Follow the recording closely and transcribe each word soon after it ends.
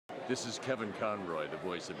This is Kevin Conroy, the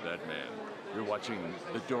voice of Batman. You're watching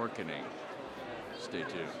The Dorkening. Stay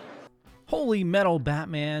tuned. Holy metal,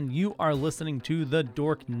 Batman, you are listening to The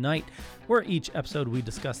Dork Knight, where each episode we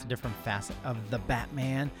discuss a different facet of the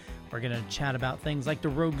Batman. We're going to chat about things like the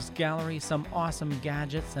Rogues Gallery, some awesome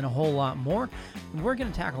gadgets, and a whole lot more. We're going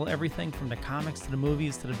to tackle everything from the comics to the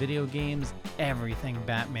movies to the video games, everything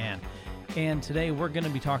Batman. And today we're going to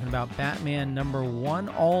be talking about Batman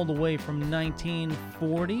 #1 all the way from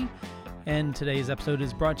 1940. And today's episode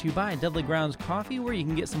is brought to you by Deadly Grounds Coffee, where you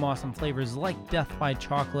can get some awesome flavors like Death by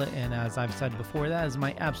Chocolate. And as I've said before, that is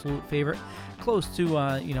my absolute favorite. Close to,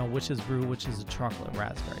 Witch's Brew, which is a chocolate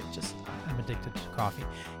raspberry. I'm addicted to coffee.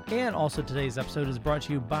 And also today's episode is brought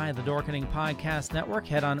to you by the Dorkening Podcast Network.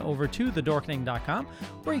 Head on over to thedorkening.com,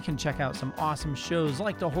 where you can check out some awesome shows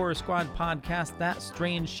like the Horror Squad Podcast, That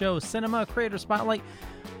Strange Show, Cinema, Creator Spotlight.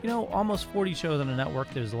 Almost 40 shows on the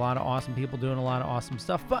network. There's a lot of awesome people doing a lot of awesome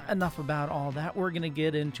stuff. But enough about all that. We're going to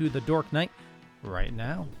get into the Dork Knight right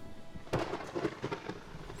now.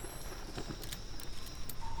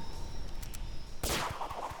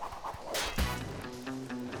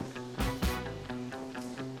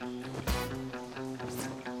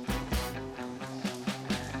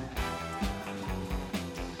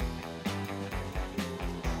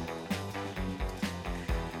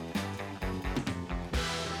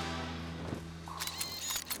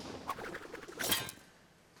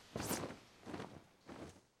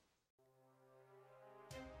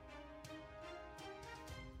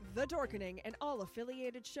 The Dorkening and all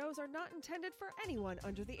affiliated shows are not intended for anyone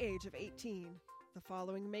under the age of 18. The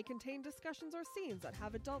following may contain discussions or scenes that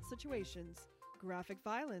have adult situations, graphic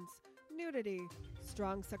violence, nudity,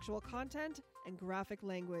 strong sexual content, and graphic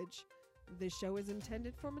language. This show is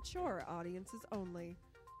intended for mature audiences only.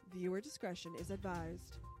 Viewer discretion is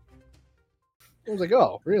advised. I was like,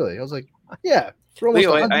 oh, really? I was like, yeah.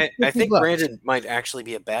 Leo, I think Brandon might actually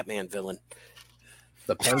be a Batman villain.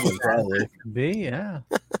 The Penguin, probably. Be, yeah.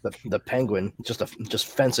 The Penguin, just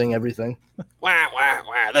fencing everything. Wah, wah,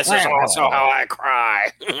 wah. This is also how I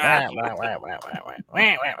cry.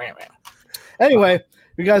 Anyway,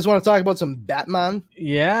 you guys want to talk about some Batman?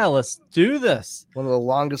 Yeah, let's do this. One of the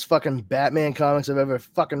longest fucking Batman comics I've ever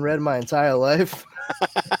fucking read in my entire life.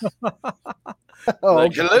 Hello,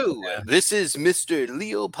 this is Mr.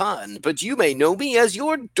 Leo Pond, but you may know me as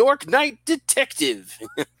your Dork Knight detective.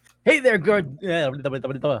 Hey there, good. Okay,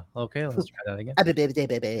 let's try that again.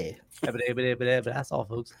 That's all,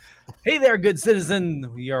 folks. Hey there, good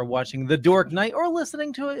citizen. We are watching The Dork Knight or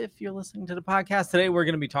listening to it if you're listening to the podcast. Today, we're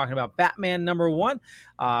going to be talking about Batman #1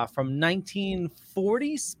 from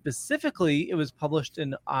 1940. Specifically, it was published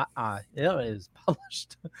in.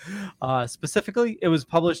 Specifically, it was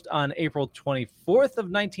published on April 24th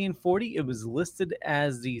of 1940. It was listed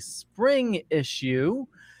as the spring issue.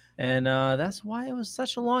 And that's why it was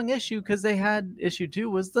such a long issue, because they had issue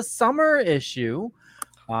 2 was the summer issue.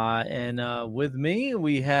 And with me,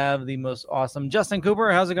 we have the most awesome Justin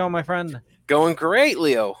Cooper. How's it going, my friend? Going great,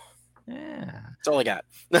 Leo. Yeah. That's all I got.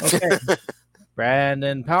 Okay.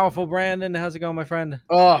 Brandon, powerful Brandon. How's it going, my friend?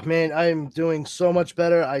 Oh, man, I'm doing so much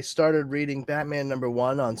better. I started reading Batman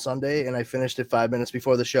 #1 on Sunday, and I finished it 5 minutes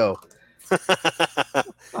before the show.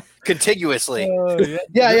 Contiguously.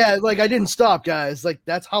 Yeah, like I didn't stop, guys. Like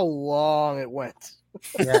that's how long it went.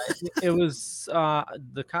 Yeah, it was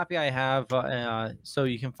the copy I have. So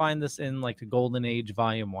you can find this in like the Golden Age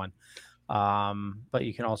Volume 1. But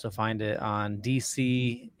you can also find it on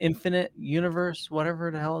DC Infinite Universe,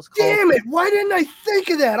 whatever the hell it's called. Damn it! Why didn't I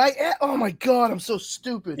think of that? Oh my god, I'm so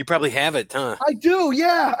stupid. You probably have it, huh? I do.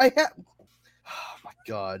 Yeah, I have. Oh my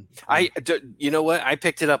god. You know what? I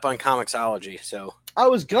picked it up on Comixology, so. I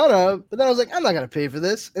was gonna, but then I was like, I'm not gonna pay for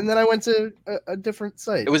this, and then I went to a different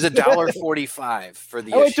site. It was $1.45 for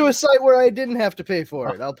the. I went to a site where I didn't have to pay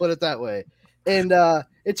for it. I'll put it that way. And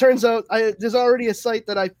it turns out there's already a site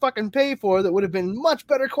that I fucking pay for that would have been much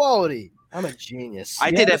better quality. I'm a genius. I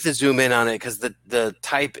did have to zoom in on it because the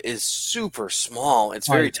type is super small. It's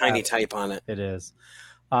very tiny type on it. It is.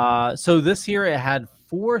 So this year it had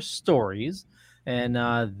 4 stories, and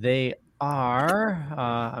they are.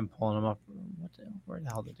 I'm pulling them up. Where the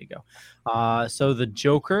hell did he go? So the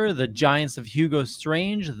Joker, the Giants of Hugo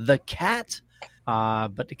Strange, the Cat.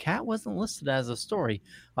 But the Cat wasn't listed as a story.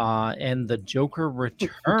 And the Joker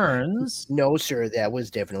Returns. No, sir, that was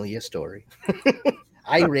definitely a story.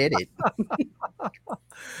 I read it.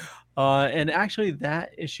 And actually,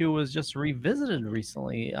 that issue was just revisited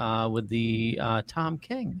recently with the Tom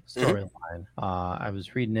King storyline. I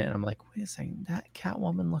was reading it, and I'm like, wait a second, that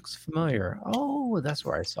Catwoman looks familiar. Oh, Oh, that's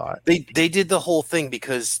where I saw it. They did the whole thing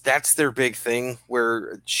because that's their big thing.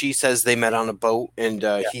 Where she says they met on a boat, and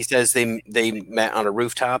he says they met on a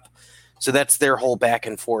rooftop. So that's their whole back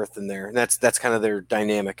and forth in there. And that's kind of their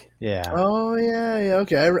dynamic. Yeah. Oh yeah.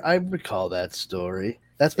 Okay, I recall that story.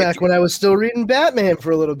 That's back when I was still reading Batman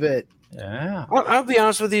for a little bit. Yeah. I'll be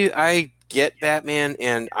honest with you. I get Batman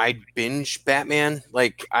and I binge Batman.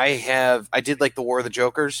 Like I did like the War of the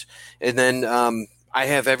Jokers, and then I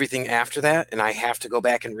have everything after that, and I have to go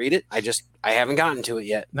back and read it. I haven't gotten to it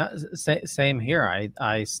yet. Same here.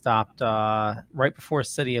 I stopped right before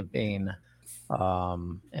City of Bane.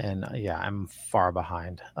 And yeah, I'm far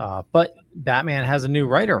behind. But Batman has a new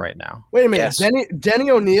writer right now. Wait a minute, Yes. Denny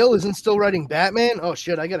O'Neil isn't still writing Batman? Oh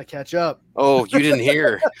shit, I gotta catch up. Oh, you didn't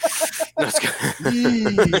hear?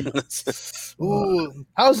 Ooh,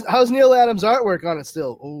 how's Neil Adams' artwork on it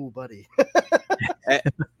still? Oh, buddy.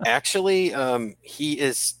 Actually, he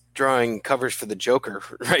is drawing covers for the Joker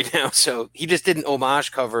right now. So he just did an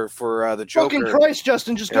homage cover for the Joker. Fucking Christ,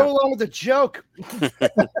 Justin, just go along with the joke.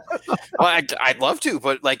 Well, I'd love to,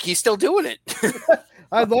 but like he's still doing it.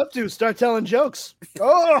 I'd love to start telling jokes.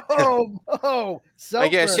 Oh, I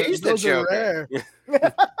guess self-burn. he's the Those are Joker.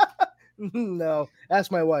 rare. No,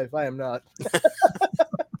 ask my wife. I am not.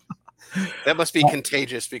 That must be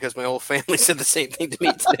contagious because my whole family said the same thing to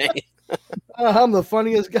me today. I'm the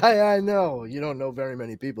funniest guy I know. You don't know very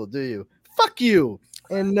many people, do you? Fuck you.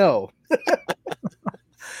 And no.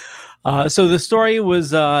 So the story was,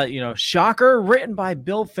 shocker, written by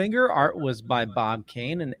Bill Finger. Art was by Bob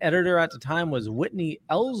Kane. And editor at the time was Whitney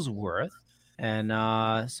Ellsworth. And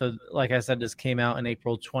so, like I said, this came out in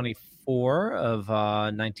April 24 of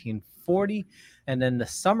 1940. And then the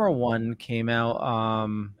summer one came out,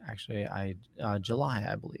 July,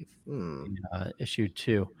 I believe, issue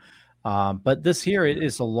 2. But this here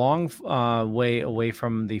is a long way away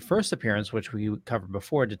from the first appearance, which we covered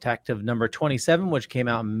before, Detective Number 27, which came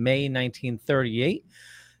out in May 1938.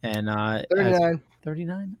 And 39.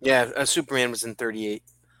 39? Yeah, Superman was in 38.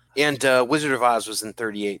 And Wizard of Oz was in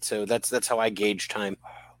 38. So that's how I gauge time.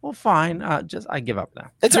 Well, fine. I give up now.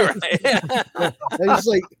 It's all right. I just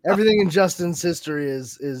like everything in Justin's history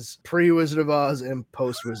is pre-Wizard of Oz and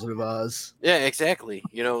post-Wizard of Oz. Yeah, exactly.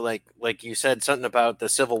 You know, like you said something about the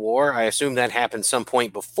Civil War. I assume that happened some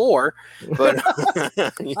point before, but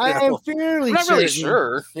I am fairly I'm not certain. really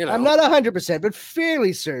sure. You know, I'm not 100%, but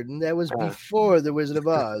fairly certain that was before the Wizard of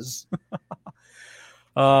Oz.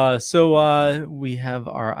 So we have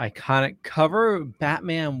our iconic cover,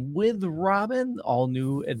 Batman with Robin, all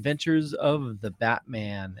new adventures of the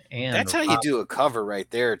Batman. And that's how you do a cover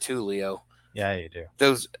right there, too, Leo. Yeah, you do.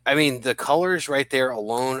 The colors right there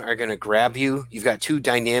alone are going to grab you. You've got two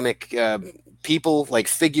dynamic people, like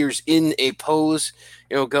figures in a pose,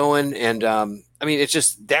 going. And it's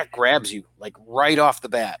just that grabs you like right off the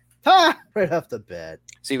bat. Ha! Right off the bat.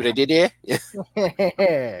 See what I did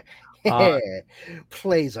there?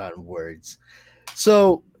 Plays on words.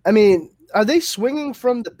 So, are they swinging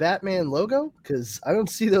from the Batman logo? Because I don't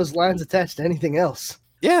see those lines attached to anything else.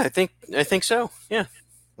 Yeah, I think so. Yeah.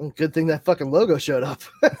 Well, good thing that fucking logo showed up.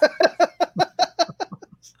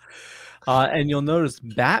 And you'll notice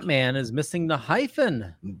Batman is missing the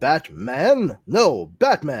hyphen. Batman? No,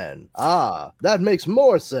 Batman. Ah, that makes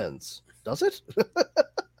more sense. Does it?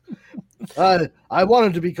 I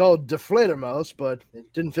wanted to be called Deflator Mouse, but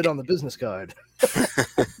it didn't fit on the business card.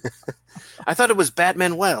 I thought it was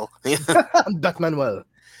Batmanuel. Batmanuel.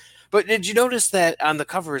 But did you notice that on the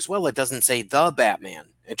cover as well, it doesn't say the Batman.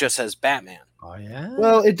 It just says Batman. Oh, yeah?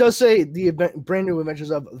 Well, it does say the brand new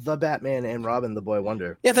adventures of the Batman and Robin the Boy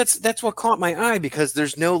Wonder. Yeah, that's what caught my eye because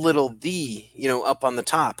there's no little "the" up on the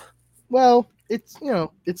top. Well, it's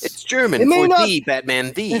German for the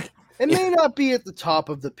Batman the. It may not be at the top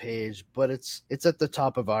of the page, but it's at the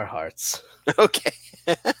top of our hearts. Okay.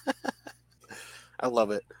 I love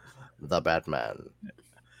it. The Batman.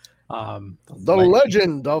 The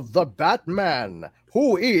legend of the Batman.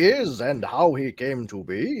 Who he is and how he came to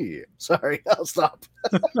be. Sorry, I'll stop.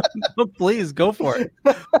 Please go for it.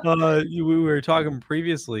 We were talking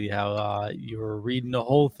previously how you were reading the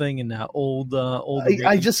whole thing in that old.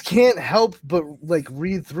 I just can't help but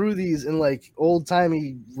read through these in old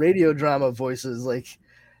timey radio drama voices.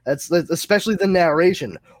 That's especially the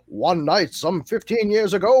narration. One night, some 15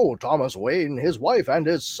 years ago, Thomas Wayne, his wife, and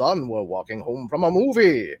his son were walking home from a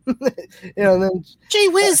movie. And then, gee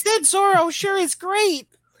whiz, that Zorro sure is great.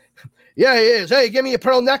 Yeah, he is. Hey, give me a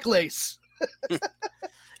pearl necklace.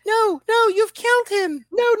 No, you've killed him.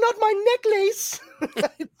 No, not my necklace.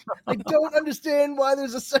 I don't understand why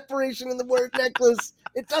there's a separation in the word necklace.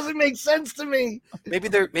 It doesn't make sense to me. Maybe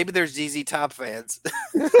they're ZZ Top fans.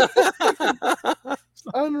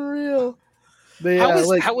 Unreal. But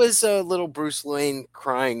yeah, How is little Bruce Wayne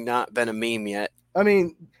crying not been a meme yet? I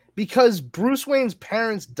mean, because Bruce Wayne's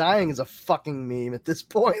parents dying is a fucking meme at this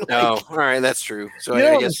point. Oh, all right, that's true. So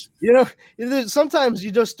I guess sometimes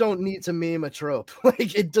you just don't need to meme a trope.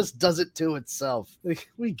 Like it just does it to itself. Like,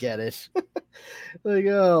 we get it. Like,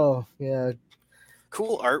 oh yeah.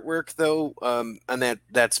 Cool artwork though. On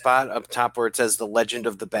that spot up top where it says the Legend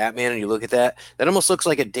of the Batman, and you look at that almost looks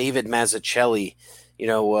like a David Mazzucchelli,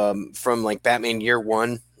 from like Batman Year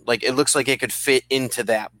One. Like it looks like it could fit into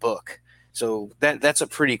that book. So that's a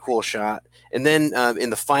pretty cool shot. And then in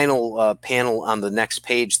the final panel on the next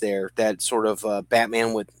page there, that sort of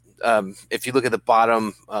Batman with, if you look at the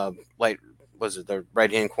bottom, was it the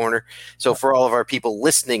right-hand corner? So for all of our people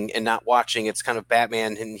listening and not watching, it's kind of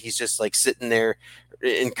Batman, and he's just like sitting there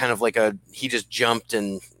in kind of like he just jumped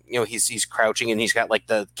and, he's crouching and he's got like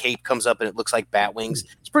the cape comes up and it looks like bat wings.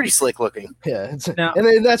 It's pretty slick looking. Yeah. And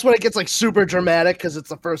then that's when it gets like super dramatic because it's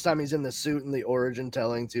the first time he's in the suit and the origin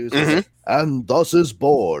telling too. So Mm-hmm. and thus is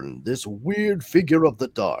born this weird figure of the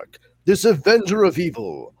dark, this avenger of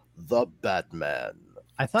evil, the Batman.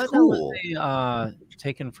 I thought Cool. that was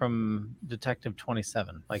taken from Detective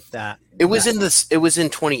 27, like that. It was in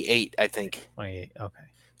 28, I think. 28. Okay.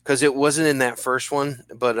 Because it wasn't in that first one,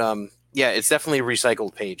 but yeah, it's definitely a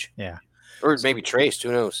recycled page. Yeah. Or maybe traced,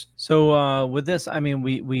 who knows? So with this, I mean,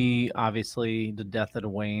 we obviously the Death of the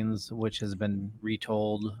Waynes, which has been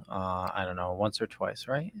retold, I don't know, once or twice,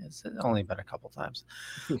 right? It's only been a couple times.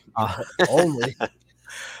 Only.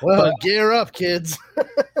 Well, gear up, kids.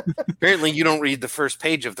 Apparently, you don't read the first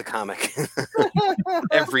page of the comic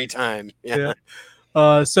every time. Yeah.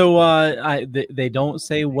 They don't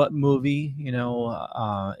say what movie,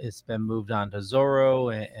 it's been moved on to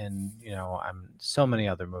Zorro and I'm so many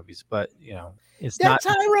other movies, but it's that not.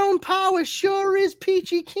 Tyrone Power sure is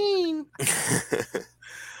peachy keen.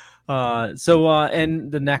 And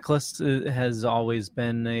the necklace has always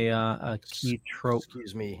been a key trope.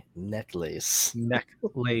 Excuse me, necklace.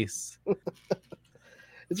 Necklace.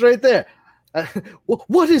 It's right there.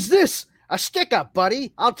 What is this? A sticker,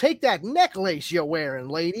 buddy. I'll take that necklace you're wearing,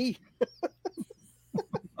 lady.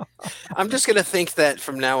 I'm just going to think that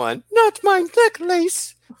from now on. Not my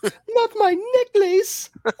necklace. Not my necklace.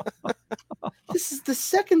 This is the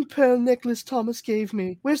second pearl necklace Thomas gave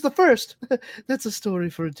me. Where's the first? That's a story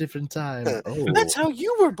for a different time. Oh. That's how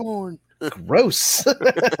you were born. Gross.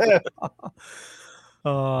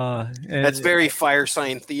 That's very Fire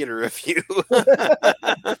Sign Theater of you.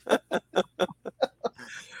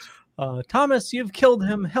 Thomas, you've killed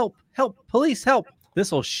him. Help, police, help.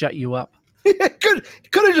 This will shut you up. Could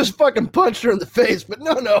have just fucking punched her in the face, but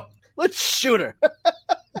no. Let's shoot her.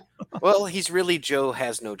 Well, he's really Joe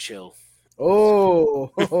Has No Chill.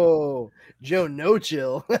 Oh, Joe No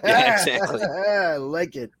Chill. Yeah, exactly. I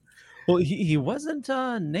like it. Well, he wasn't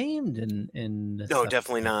named in this No, episode.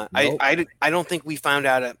 definitely not. Nope. I don't think we found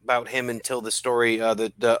out about him until the story,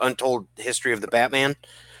 the Untold History of the Batman,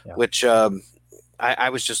 which I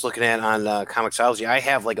was just looking at on Comixology. I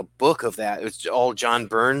have like a book of that. It's all John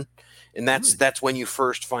Byrne, and that's when you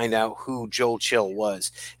first find out who Joel Chill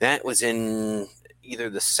was. That was in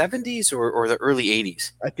either the 70s or the early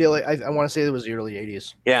 80s. I feel like I want to say it was the early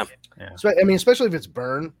 80s. Yeah. So, I mean, especially if it's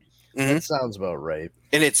Byrne. Mhm. That sounds about right.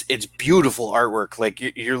 And it's beautiful artwork. Like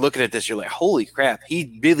you're looking at this, you're like, holy crap,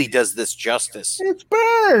 he really does this justice. It's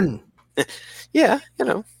Byrne. Yeah,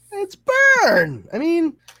 It's Byrne. I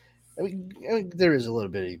mean, there is a little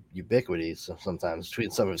bit of ubiquity sometimes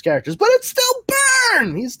between some of his characters, but it's still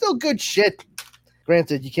Byrne. He's still good shit.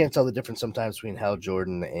 Granted, you can't tell the difference sometimes between Hal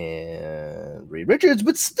Jordan and Reed Richards,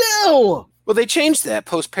 but still. Well, they changed that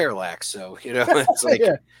post Parallax, so it's like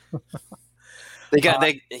he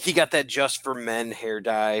got that Just for Men hair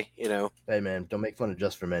dye. Hey man, don't make fun of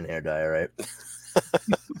Just for Men hair dye, all right?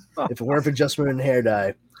 If it weren't for Just for Men hair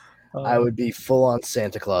dye, I would be full on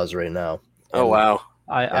Santa Claus right now. Oh wow.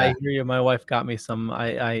 I hear you. My wife got me some.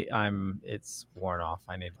 It's worn off.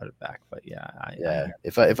 I need to put it back. But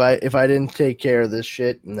If I didn't take care of this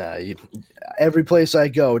shit, every place I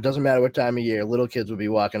go, it doesn't matter what time of year, little kids would be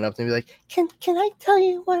walking up to me and be like, "Can I tell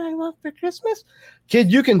you what I want for Christmas?"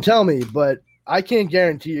 Kid, you can tell me, but I can't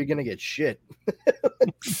guarantee you're gonna get shit.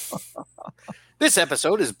 This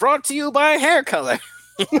episode is brought to you by Hair Color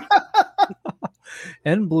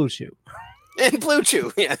and Blue Chew. and Blue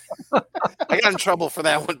Chew. Yeah, I got in trouble for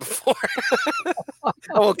that one before.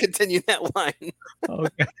 I won't continue that line.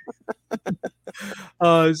 Okay.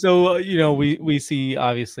 We see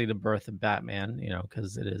obviously the birth of Batman,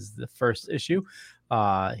 because it is the first issue.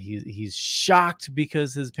 He's shocked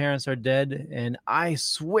because his parents are dead, and I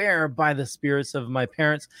swear by the spirits of my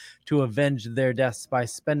parents to avenge their deaths by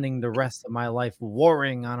spending the rest of my life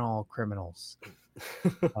warring on all criminals.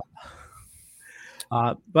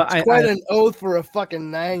 But It's quite an oath for a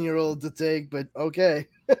fucking 9-year-old to take, but okay.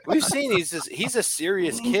 We've seen he's a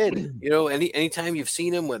serious kid. Anytime you've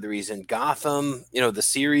seen him, whether he's in Gotham, the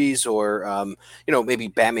series, or maybe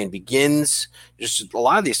Batman Begins, just a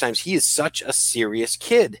lot of these times he is such a serious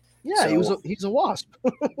kid. Yeah, he's a wasp.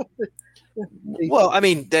 Well, I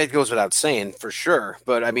mean, that goes without saying for sure.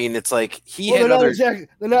 But I mean, it's like they're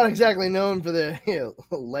not exactly known for their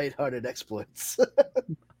lighthearted exploits.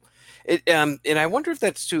 And I wonder if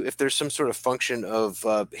that's too, if there's some sort of function of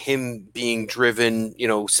him being driven,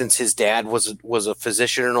 since his dad was a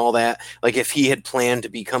physician and all that. Like if he had planned to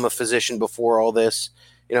become a physician before all this,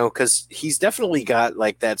 because he's definitely got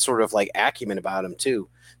like that sort of like acumen about him too.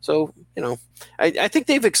 So, I think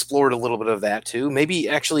they've explored a little bit of that too. Maybe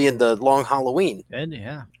actually in the Long Halloween. And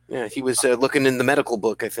yeah. Yeah, he was looking in the medical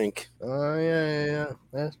book, I think. Oh, yeah.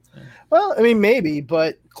 Well, I mean, maybe,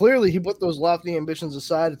 but clearly he put those lofty ambitions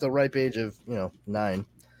aside at the ripe age of, 9,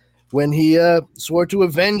 when he swore to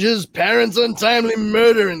avenge his parents' untimely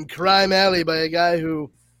murder in Crime Alley by a guy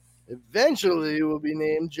who eventually will be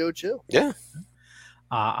named Joe Chill. Yeah.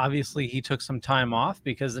 Obviously, he took some time off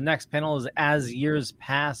because the next panel is as years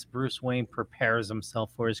pass, Bruce Wayne prepares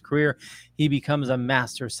himself for his career. He becomes a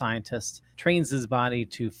master scientist, trains his body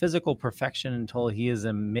to physical perfection until he is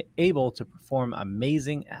able to perform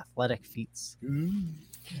amazing athletic feats.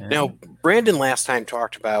 Now, Brandon last time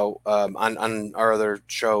talked about on our other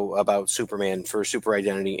show about Superman for Super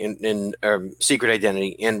Identity and Secret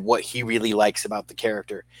Identity and what he really likes about the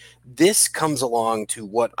character. This comes along to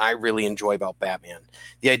what I really enjoy about Batman.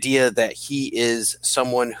 The idea that he is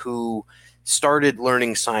someone who started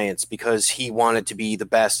learning science because he wanted to be the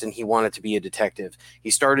best and he wanted to be a detective. He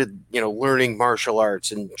started, learning martial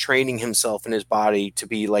arts and training himself in his body to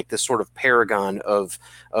be like this sort of paragon of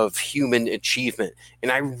human achievement.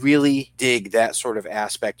 And I really dig that sort of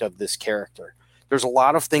aspect of this character. There's a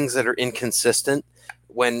lot of things that are inconsistent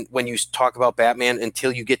when you talk about Batman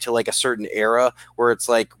until you get to like a certain era where it's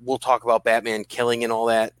like we'll talk about Batman killing and all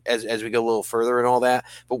that as we go a little further and all that.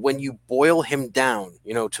 But when you boil him down,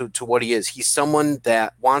 to what he is, he's someone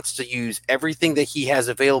that wants to use everything that he has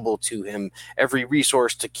available to him, every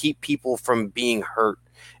resource to keep people from being hurt.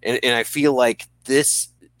 And I feel like this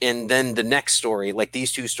and then the next story, like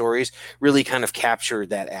these two stories, really kind of captured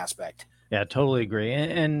that aspect. Yeah, totally agree,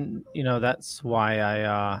 and that's why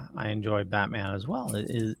I enjoy Batman as well.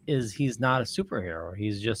 Is he's not a superhero?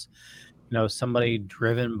 He's just somebody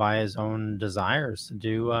driven by his own desires to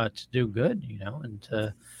do good, and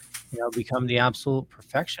to become the absolute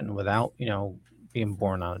perfection without being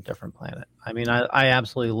born on a different planet. I mean, I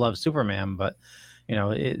absolutely love Superman, but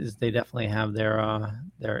they definitely have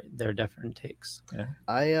their different takes. Yeah.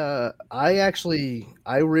 I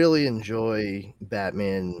really enjoy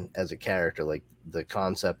Batman as a character, like the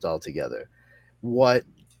concept altogether. What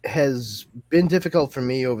has been difficult for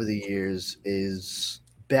me over the years is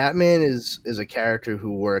Batman is a character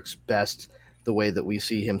who works best the way that we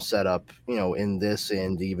see him set up, in this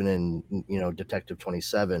and even in Detective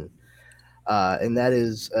 27. And that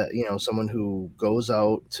is someone who goes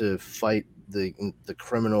out to fight the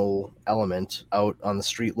criminal element out on the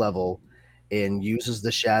street level and uses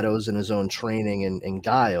the shadows and his own training and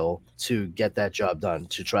guile to get that job done,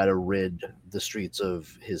 to try to rid the streets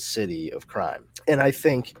of his city of crime. And I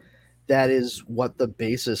think that is what the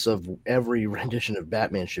basis of every rendition of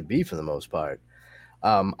Batman should be for the most part.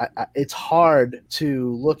 It's hard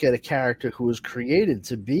to look at a character who was created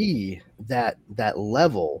to be that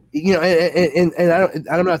level, and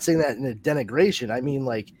I'm not saying that in a denigration. I mean,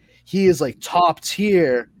 like, he is like top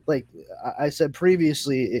tier. Like I said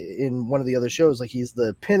previously in one of the other shows, like he's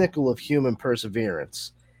the pinnacle of human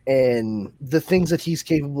perseverance, and the things that he's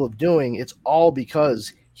capable of doing, it's all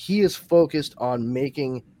because he is focused on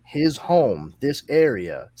making his home, this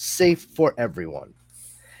area, safe for everyone.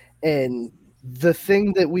 And the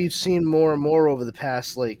thing that we've seen more and more over the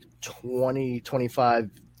past like 20,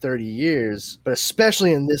 25, 30 years, but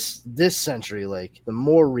especially in this century, like the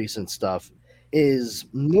more recent stuff, is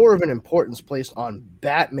more of an importance placed on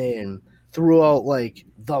Batman throughout like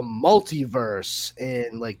the multiverse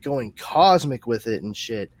and like going cosmic with it and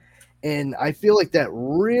shit. And I feel like that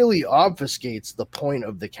really obfuscates the point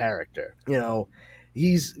of the character.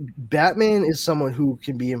 Batman is someone who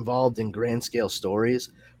can be involved in grand scale stories,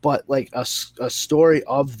 but like a story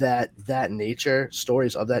of that nature,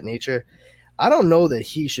 stories of that nature, I don't know that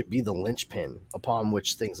he should be the linchpin upon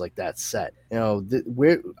which things like that set. You know,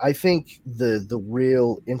 I think the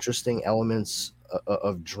real interesting elements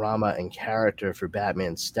of drama and character for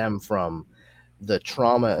Batman stem from the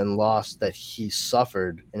trauma and loss that he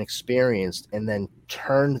suffered and experienced, and then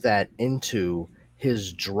turned that into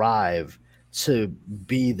his drive to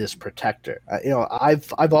be this protector.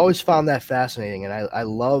 I've always found that fascinating, and I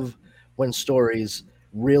love when stories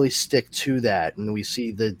really stick to that, and we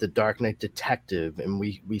see the Dark Knight detective, and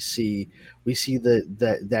we see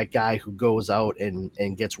that guy who goes out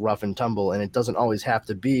and gets rough and tumble, and it doesn't always have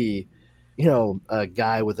to be, a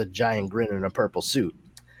guy with a giant grin and a purple suit.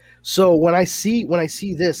 So when I see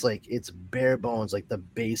this, like, it's bare bones, like the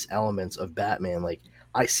base elements of Batman. Like,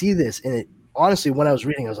 I see this, and it honestly, when I was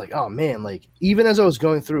reading, I was like, oh man, like, even as I was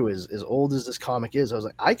going through, as old as this comic is, I was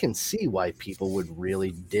like, I can see why people would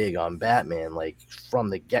really dig on Batman, like, from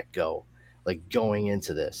the get-go, like, going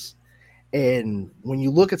into this. And when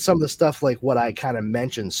you look at some of the stuff, like what I kind of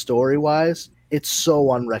mentioned story-wise, it's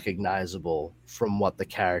so unrecognizable from what the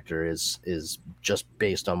character is just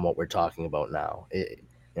based on what we're talking about now.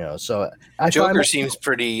 So Joker seems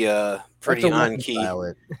pretty on key.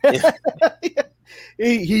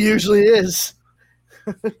 He usually is.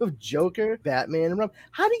 Joker, Batman, and Robin.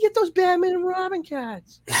 How do you get those Batman and Robin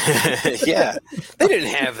cards? Yeah, they didn't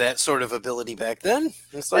have that sort of ability back then.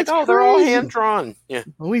 It's like, That's they're all crazy. hand drawn. Yeah.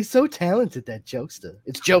 Oh, he's so talented, that jokester.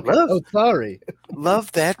 It's Joker. Love- Oh, sorry.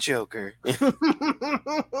 Love that Joker.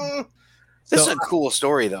 This is a cool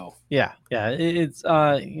story, though. Yeah, it's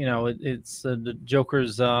it's the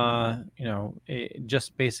Joker's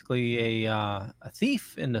just basically a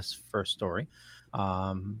thief in this first story,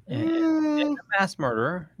 and a mass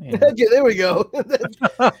murderer. Okay, there we go.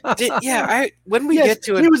 When we get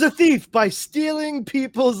to it, he was a thief by stealing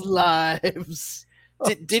people's lives.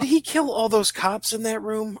 Did he kill all those cops in that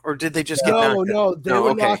room, or did they just get knocked out? No, they were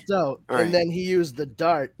okay. knocked out, All and right. then he used the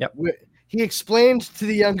dart. Yep. He explained to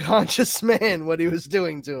the unconscious man what he was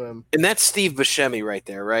doing to him. And that's Steve Buscemi right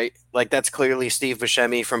there, right? Like, that's clearly Steve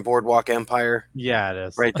Buscemi from Boardwalk Empire. Yeah, it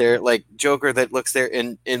is. Right there. Like, Joker that looks there.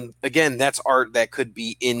 And again, that's art that could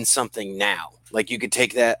be in something now. Like, you could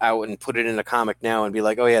take that out and put it in a comic now and be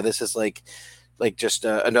like, oh, yeah, this is like just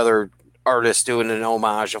another artist doing an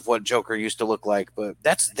homage of what Joker used to look like. But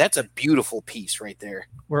that's a beautiful piece right there.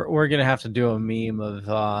 We're gonna have to do a meme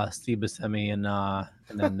of Steve Buscemi and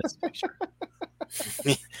then this picture.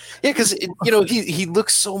 Yeah, because he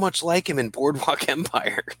looks so much like him in Boardwalk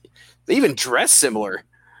Empire. They even dress similar.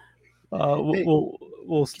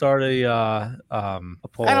 We'll start a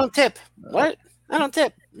poll. I don't tip. What? I don't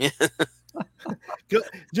tip. Yeah.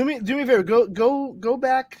 Do me a favor. Go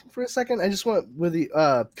back for a second. I just want with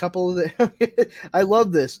the couple of the. I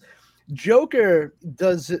love this. Joker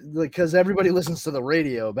does it because everybody listens to the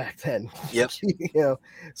radio back then. Yep.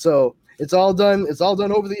 So it's all done. It's all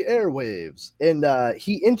done over the airwaves, and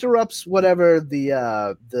he interrupts whatever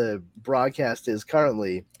the broadcast is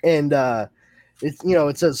currently, and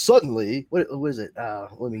it says suddenly. What is it?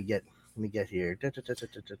 Let me get here.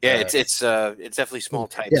 Yeah, it's definitely small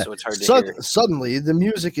type, so it's hard to hear. Suddenly, the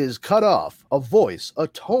music is cut off. A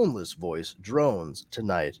toneless voice, drones.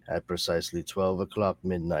 Tonight, at precisely 12 o'clock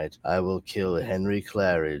midnight, I will kill Henry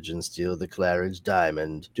Claridge and steal the Claridge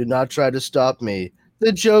diamond. Do not try to stop me.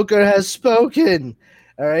 The Joker has spoken.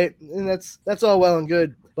 All right, and that's all well and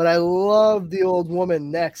good, but I love the old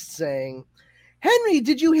woman next saying, Henry,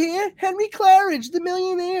 did you hear? Henry Claridge, the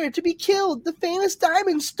millionaire, to be killed, the famous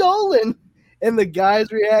diamond stolen. And the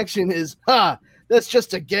guy's reaction is, that's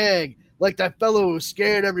just a gag. Like that fellow who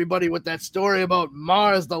scared everybody with that story about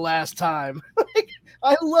Mars the last time.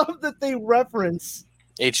 I love that they reference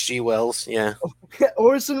H.G. Wells, yeah.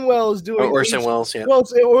 Orson Welles doing Welles, yeah. Well,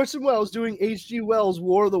 Orson Welles doing H.G. Wells'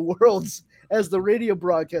 War of the Worlds as the radio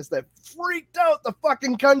broadcast that freaked out the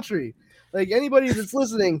fucking country. Like, anybody that's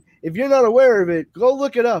listening, if you're not aware of it, go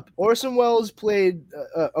look it up. Orson Welles played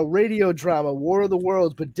a radio drama, War of the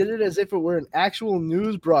Worlds, but did it as if it were an actual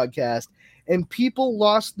news broadcast, and people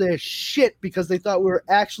lost their shit because they thought we were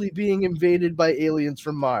actually being invaded by aliens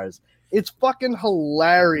from Mars. It's fucking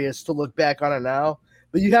hilarious to look back on it now,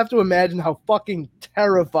 but you have to imagine how fucking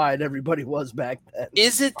terrified everybody was back then.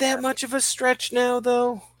 Is it that much of a stretch now,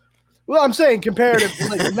 though? Well, I'm saying comparative,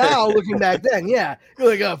 like now looking back then, yeah, you're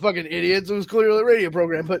like, oh, fucking idiots. It was clearly a radio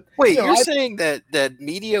program, but wait, you're saying that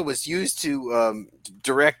media was used to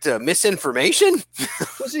direct misinformation?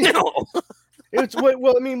 No.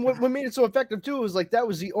 What made it so effective too was like that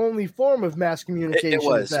was the only form of mass communication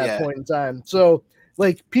at that point in time. So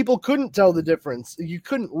like people couldn't tell the difference. You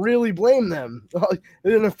couldn't really blame them.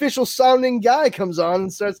 An official sounding guy comes on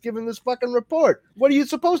and starts giving this fucking report. What are you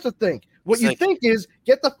supposed to think? What It's you like- think is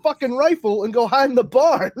get the fucking rifle and go hide in the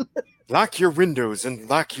barn. Lock your windows and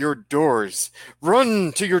lock your doors.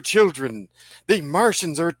 Run to your children. The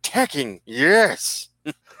Martians are attacking. Yes.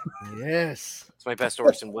 Yes. It's my best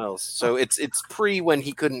Orson Welles. So it's pre when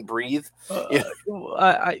he couldn't breathe. Yeah.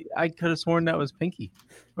 I could have sworn that was Pinky.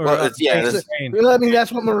 Or, Well, it's- yeah, Pinky that's- Crane. Well, I mean,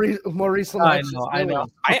 that's what Maurice I Lamarche is know, I know.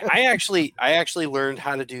 doing. I actually learned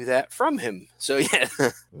how to do that from him. So yeah.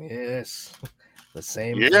 Yes. The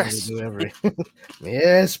same Yes. thing we do every.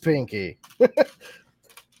 Yes, Pinky.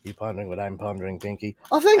 You pondering what I'm pondering, Pinky?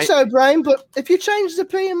 I think so, Brian, but if you change the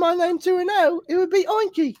P in my name to an O, it would be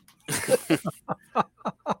Oinky.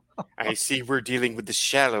 I see we're dealing with the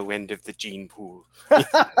shallow end of the gene pool.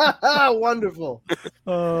 Wonderful.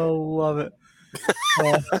 Oh, love it.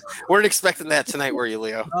 Weren't expecting that tonight, were you,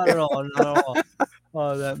 Leo? Not at all. Not at all.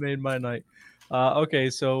 Oh, that made my night. Okay,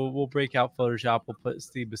 so we'll break out Photoshop. We'll put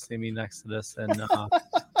Steve Buscemi next to this, and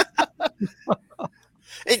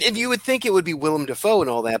And you would think it would be Willem Dafoe and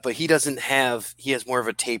all that, but he doesn't have. He has more of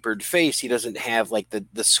a tapered face. He doesn't have like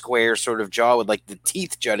the square sort of jaw with like the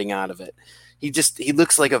teeth jutting out of it. He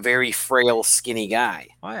looks like a very frail, skinny guy.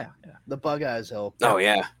 oh yeah. The bug eyes help. Oh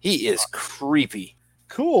yeah, he is creepy.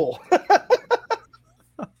 Cool.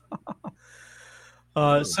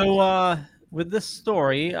 So with this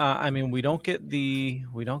story, I mean, we don't get the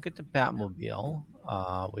Batmobile.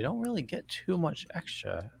 We don't really get too much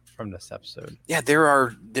extra from this episode. Yeah, there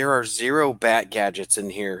are 0 bat gadgets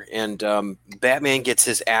in here, and Batman gets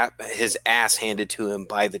his ass handed to him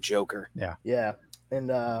by the Joker. Yeah. And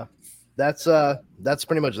that's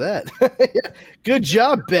pretty much that. Good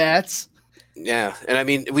job, Bats. Yeah, and I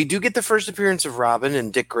mean, we do get the first appearance of Robin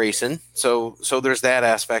and Dick Grayson, so there's that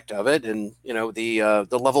aspect of it, and you know the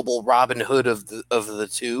lovable Robin Hood of the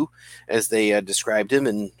two, as they described him,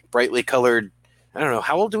 in brightly colored. I don't know,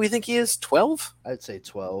 how old do we think he is? 12? I'd say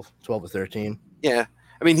 12 or 13. Yeah,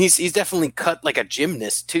 I mean he's definitely cut like a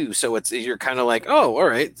gymnast too, so you're kind of like, oh, all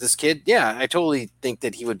right, this kid. Yeah, I totally think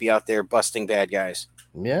that he would be out there busting bad guys.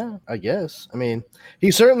 Yeah, I guess. I mean,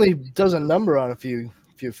 he certainly does a number on a few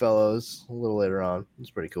fellows a little later on.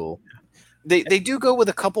 It's pretty cool. They do go with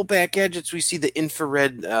a couple back gadgets. We see the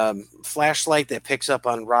infrared flashlight that picks up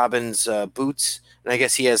on Robin's boots, and I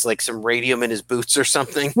guess he has like some radium in his boots or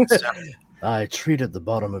something. So, I treated the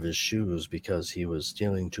bottom of his shoes because he was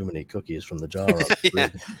stealing too many cookies from the jar. yeah.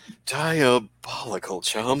 Diabolical,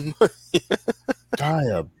 chum.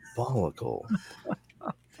 Diabolical.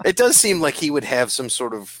 It does seem like he would have some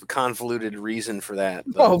sort of convoluted reason for that.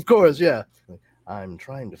 But Oh, of course, yeah. I'm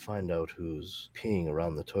trying to find out who's peeing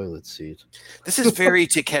around the toilet seat. this is very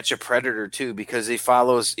To Catch a Predator too, because he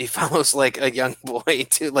follows like a young boy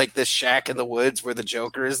to like the shack in the woods where the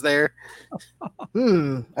Joker is there. I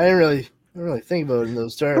didn't really think about it in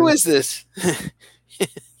those terms. Who is this?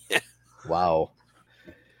 Wow.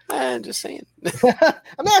 I'm just saying.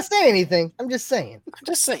 I'm not saying anything. I'm just saying. I'm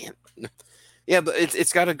just saying. Yeah, but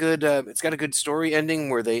it's got a good story ending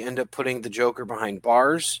where they end up putting the Joker behind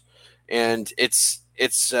bars, and it's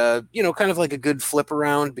kind of like a good flip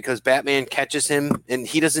around because Batman catches him and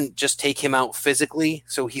he doesn't just take him out physically,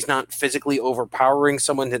 so he's not physically overpowering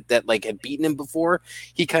someone that like had beaten him before.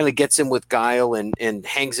 He kind of gets him with guile and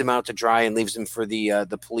hangs him out to dry and leaves him for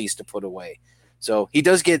the police to put away. So he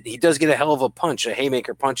does get a hell of a punch, a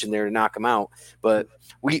haymaker punch in there to knock him out. But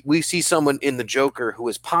we see someone in the Joker who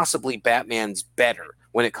is possibly Batman's better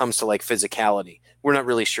when it comes to like physicality. We're not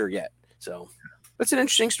really sure yet. So that's an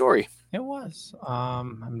interesting story. It was.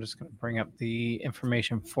 I'm just going to bring up the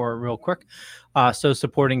information for it real quick. So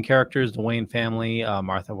supporting characters, the Wayne family,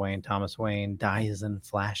 Martha Wayne, Thomas Wayne, dies in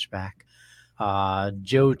flashback.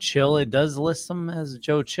 Joe Chill, it does list him as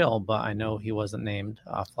Joe Chill, but I know he wasn't named.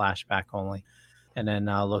 Flashback only. And then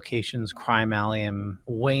locations, Crime Alley and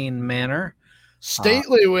Wayne Manor.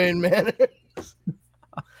 Stately Wayne Manor.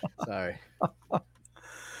 Sorry.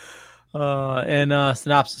 And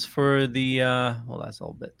synopsis for the that's a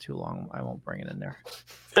little bit too long. I won't bring it in there.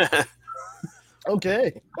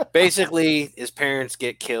 Okay. Basically, his parents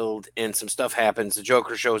get killed and some stuff happens. The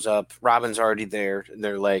Joker shows up. Robin's already there. And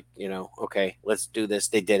they're like, okay, let's do this.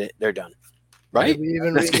 They did it. They're done. Right? Did we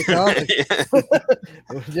even read the comic?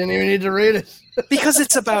 We didn't even need to read it. Because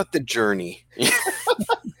it's about the journey.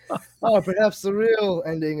 Oh, perhaps the real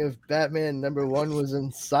ending of Batman #1 was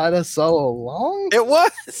inside us all along? It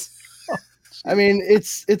was. I mean,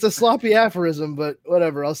 it's a sloppy aphorism, but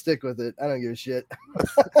whatever. I'll stick with it. I don't give a shit.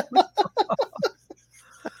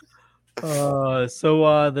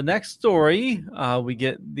 The next story, we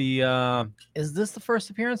get the. Is this the first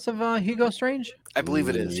appearance of Hugo Strange? I believe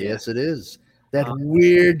it is. Yes, it is. That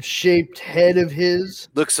weird shaped head of his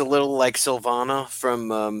Looks a little like Sylvana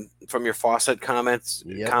from your Fawcett comics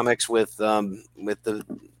with the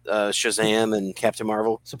Shazam and Captain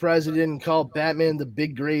Marvel. Surprised he didn't call Batman the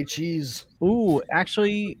big gray cheese. Ooh,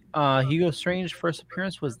 actually, Hugo Strange first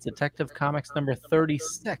appearance was Detective Comics number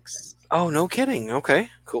 36. Oh, no kidding. Okay,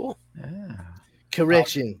 cool. Yeah.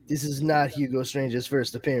 Correction, this is not Hugo Strange's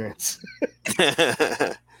first appearance.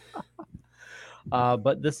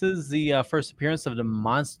 But this is the first appearance of the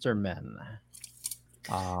Monster Men.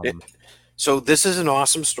 So this is an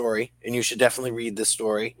awesome story, and you should definitely read this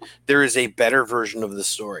story. There is a better version of the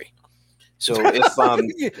story. So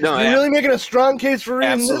if you're really making a strong case for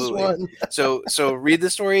reading absolutely. this one. so read the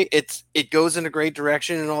story. It goes in a great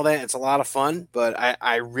direction and all that. It's a lot of fun, but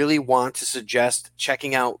I really want to suggest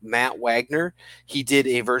checking out Matt Wagner. He did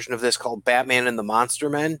a version of this called Batman and the Monster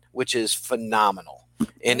Men, which is phenomenal.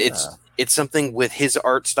 And it's something with his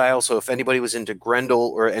art style. So if anybody was into Grendel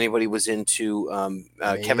or anybody was into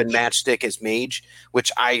Kevin Matchstick as Mage,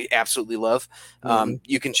 which I absolutely love,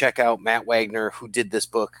 you can check out Matt Wagner, who did this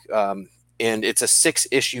book. And it's a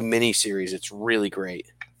 6-issue miniseries. It's really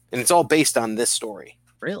great. And it's all based on this story.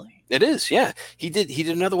 Really? It is, yeah. He did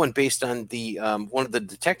another one based on the one of the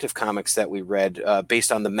detective comics that we read,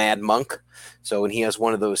 based on the Mad Monk. So, and he has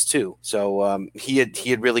one of those too. So he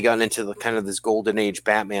had really gotten into the kind of this golden age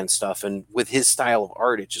Batman stuff, and with his style of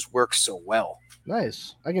art, it just works so well.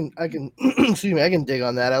 Nice. I can excuse me, I can dig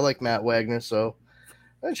on that. I like Matt Wagner, so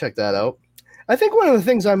I'll check that out. I think one of the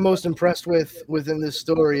things I'm most impressed with within this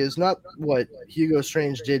story is not what Hugo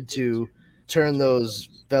Strange did to turn those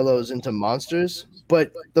fellows into monsters,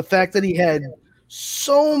 but the fact that he had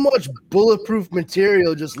so much bulletproof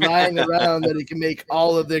material just lying around that he can make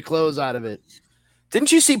all of their clothes out of it.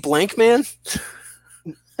 Didn't you see Blank Man?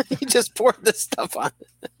 He just poured this stuff on.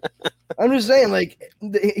 I'm just saying, like,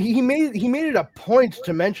 he made it a point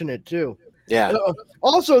to mention it too. Yeah.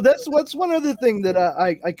 Also, that's one other thing that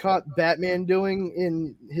I caught Batman doing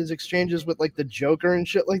in his exchanges with like the Joker and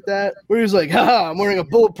shit like that, where he was like, "Ha, I'm wearing a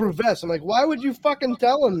bulletproof vest." I'm like, why would you fucking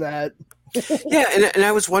tell him that? Yeah, and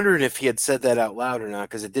I was wondering if he had said that out loud or not,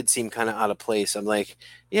 because it did seem kind of out of place. I'm like,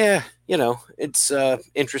 yeah, it's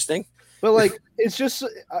interesting. But like, it's just,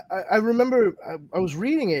 I remember I was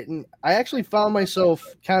reading it, and I actually found myself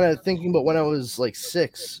kind of thinking about when I was like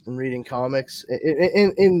 6 and reading comics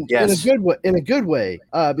in a good way,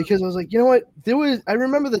 because I was like, you know what, I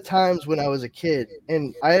remember the times when I was a kid,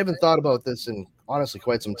 and I haven't thought about this in honestly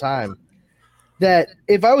quite some time, that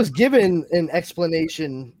if I was given an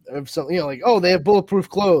explanation of something, like, oh, they have bulletproof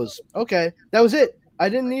clothes, okay, that was it. I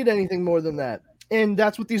didn't need anything more than that, and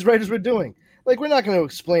that's what these writers were doing. Like, we're not going to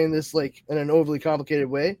explain this like in an overly complicated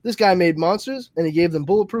way. This guy made monsters, and he gave them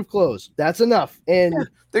bulletproof clothes. That's enough. And yeah,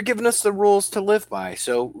 they're giving us the rules to live by,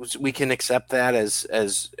 so we can accept that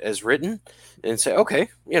as written, and say, okay,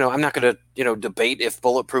 I'm not going to debate if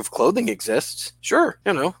bulletproof clothing exists. Sure,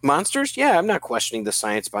 monsters. Yeah, I'm not questioning the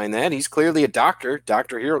science behind that. He's clearly a doctor,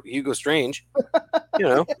 Dr. Hugo Strange.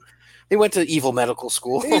 He went to evil medical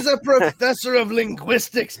school. He's a professor of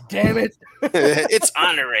linguistics, damn it. It's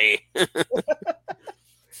honorary.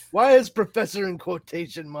 Why is professor in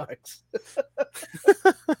quotation marks?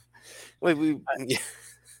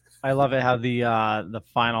 I love it how the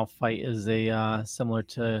final fight is similar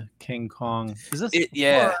to King Kong. Is this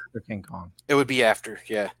after King Kong? It would be after,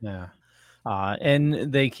 yeah. Yeah.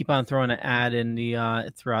 And they keep on throwing an ad in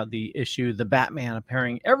the throughout the issue. The Batman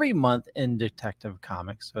appearing every month in Detective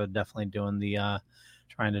Comics, so definitely doing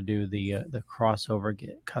trying to do the crossover,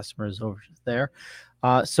 get customers over there.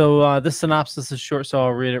 So this synopsis is short, so I'll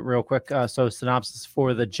read it real quick. So synopsis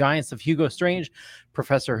for the Giants of Hugo Strange.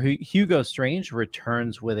 Professor Hugo Strange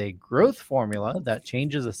returns with a growth formula that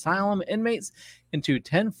changes asylum inmates into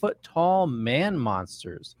 10-foot tall man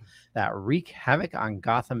monsters that wreak havoc on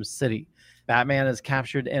Gotham City. Batman is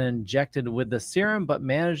captured and injected with the serum, but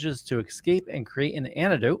manages to escape and create an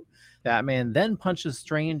antidote. Batman then punches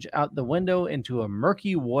Strange out the window into a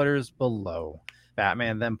murky waters below.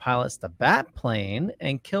 Batman then pilots the Bat plane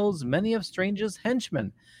and kills many of Strange's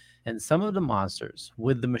henchmen and some of the monsters.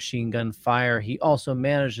 With the machine gun fire, he also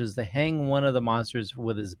manages to hang one of the monsters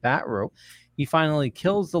with his bat rope. He finally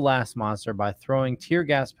kills the last monster by throwing tear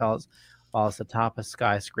gas pellets while it's atop a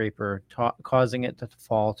skyscraper, causing it to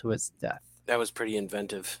fall to its death. That was pretty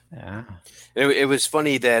inventive. Yeah. It was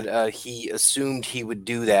funny that he assumed he would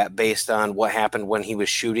do that based on what happened when he was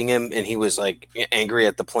shooting him, and he was like angry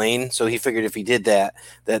at the plane. So he figured if he did that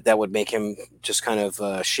would make him just kind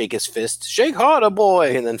of shake his fist, shake harder,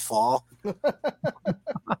 boy, and then fall.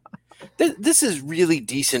 This is really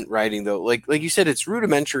decent writing, though. Like you said, it's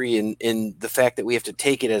rudimentary in the fact that we have to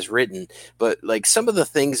take it as written. But like some of the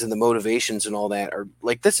things and the motivations and all that are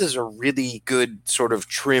like this is a really good sort of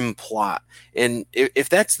trim plot. And if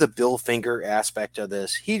that's the Bill Finger aspect of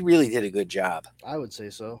this, he really did a good job. I would say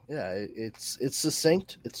so. Yeah, it's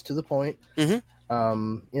succinct. It's to the point.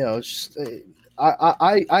 Mm-hmm. It's just,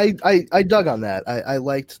 I dug on that. I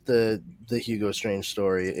liked the Hugo Strange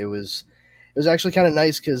story. It was actually kind of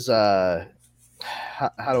nice because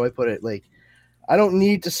how do I put it? Like, I don't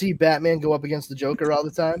need to see Batman go up against the Joker all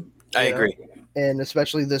the time. I agree. And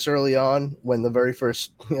especially this early on, when the very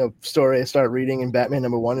first story I started reading in Batman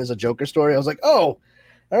 #1 is a Joker story, I was like, oh,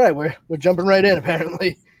 all right, we're jumping right in.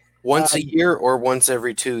 Apparently, once a year or once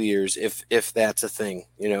every 2 years, if that's a thing,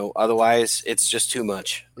 Otherwise, it's just too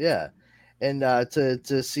much. Yeah. And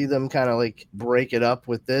to see them kind of like break it up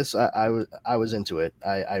with this, I was into it.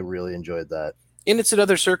 I really enjoyed that. And it's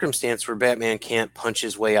another circumstance where Batman can't punch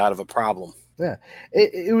his way out of a problem. Yeah,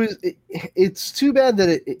 it's too bad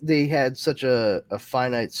that they had such a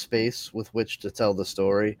finite space with which to tell the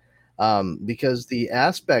story, because the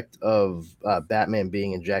aspect of Batman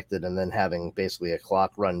being injected and then having basically a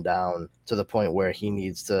clock run down to the point where he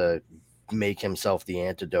needs to make himself the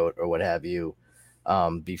antidote or what have you.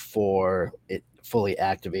 Before it fully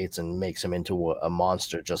activates and makes him into a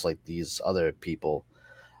monster, just like these other people.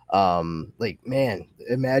 Like, man,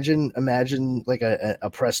 imagine like a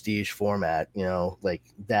prestige format, like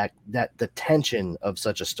that the tension of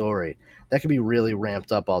such a story that could be really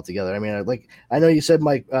ramped up altogether. I mean, I know you said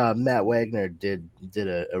Matt Wagner did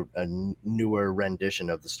a newer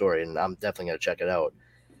rendition of the story, and I'm definitely gonna check it out.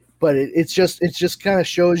 But it's just kind of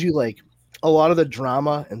shows you like a lot of the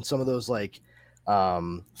drama and some of those like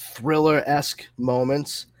thriller-esque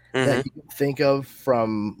moments that you can think of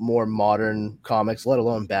from more modern comics, let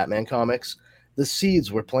alone Batman comics. The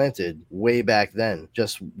seeds were planted way back then,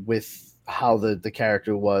 just with how the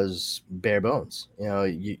character was bare bones.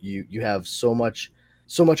 You have so much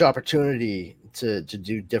opportunity to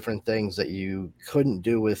do different things that you couldn't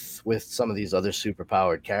do with some of these other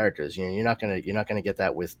superpowered characters. You're not gonna get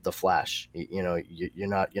that with the Flash. You're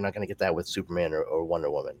not gonna get that with Superman or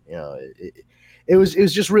Wonder Woman. It was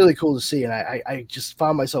just really cool to see, and I just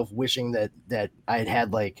found myself wishing that I'd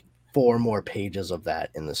had like 4 more pages of that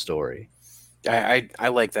in the story. I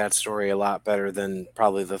like that story a lot better than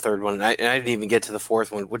probably the third one. And I didn't even get to the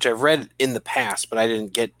fourth one, which I've read in the past, but I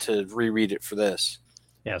didn't get to reread it for this.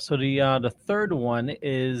 Yeah, so the third one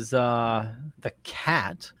is the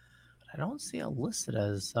Cat. I don't see it listed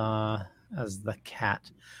as the Cat.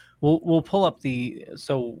 We'll pull up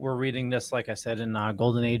so we're reading this, like I said, in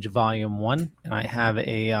Golden Age Volume 1, and I have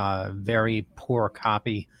a very poor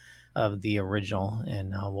copy of the original,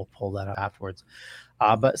 and we'll pull that up afterwards.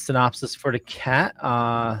 But synopsis for the Cat,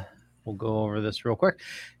 we'll go over this real quick.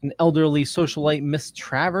 An elderly socialite, Miss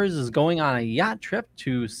Travers, is going on a yacht trip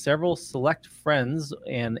to several select friends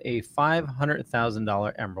and a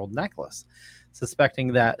 $500,000 emerald necklace.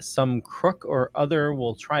 Suspecting that some crook or other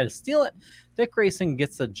will try to steal it, Dick Grayson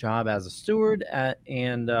gets a job as a steward,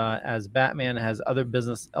 and as Batman has other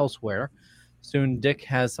business elsewhere. Soon, Dick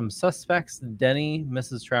has some suspects. Denny,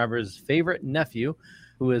 Mrs. Travers' favorite nephew,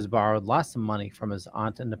 who has borrowed lots of money from his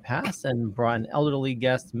aunt in the past and brought an elderly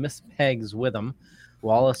guest, Miss Peggs, with him.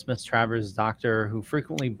 Wallace, Miss Travers' doctor, who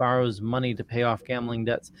frequently borrows money to pay off gambling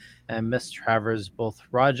debts, and Miss Travers, both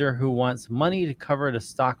Roger, who wants money to cover the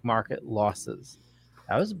stock market losses.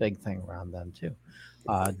 That was a big thing around then, too.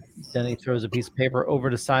 Denny throws a piece of paper over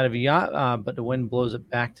the side of a yacht, but the wind blows it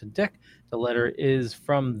back to Dick. The letter is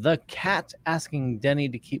from the Cat, asking Denny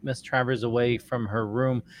to keep Miss Travers away from her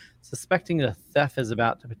room. Suspecting the theft is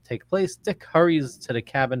about to take place, Dick hurries to the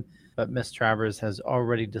cabin, but Miss Travers has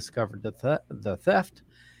already discovered the theft.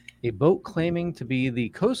 A boat claiming to be the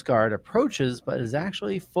Coast Guard approaches, but is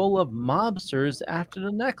actually full of mobsters after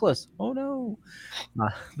the necklace. Oh no!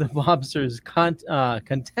 The mobsters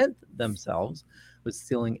content themselves with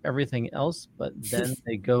stealing everything else, but then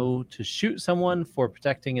they go to shoot someone for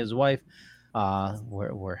protecting his wife.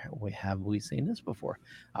 Where have we seen this before?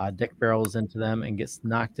 Dick barrels into them and gets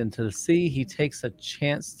knocked into the sea. He takes a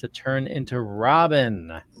chance to turn into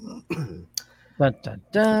Robin. Da, da,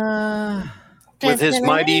 da. With his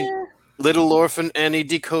mighty little orphan Annie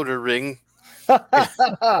decoder ring.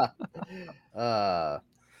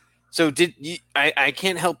 So did you? I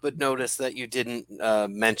can't help but notice that you didn't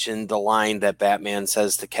mention the line that Batman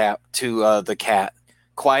says to the cat,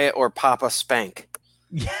 "Quiet or Papa spank."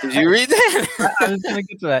 Yeah, Did you read that? I was gonna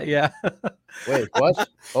get to that. Yeah. Wait, what?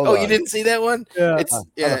 Hold Oh, on. you didn't see that one? Yeah. It's How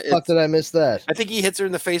yeah. the fuck did I miss that? I think he hits her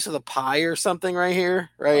in the face with a pie or something right here,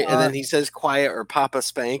 right? And then he says, "Quiet or Papa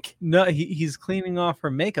spank." No, he's cleaning off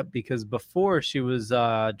her makeup because before she was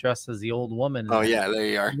dressed as the old woman. Oh and yeah, there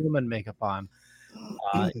you are. woman makeup on.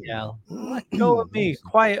 Yeah, let go of me,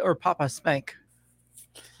 quiet or Papa spank.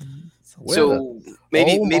 Where So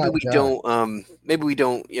maybe Oh maybe my we God.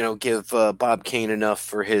 don't give Bob Kane enough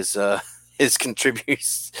for his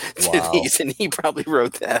contributions to Wow. these, and he probably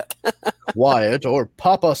wrote that. Wyatt or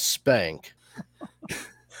Papa Spank?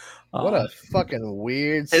 What Uh, a fucking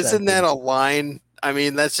weird Isn't that a sentence. line? I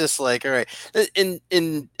mean, that's just like, all right. In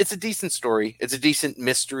it's a decent story. It's a decent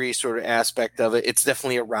mystery sort of aspect of it. It's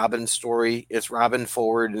definitely a Robin story. It's Robin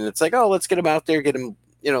forward, and it's like, oh, let's get him out there, get him,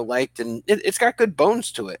 liked, and it's got good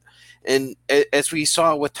bones to it. And as we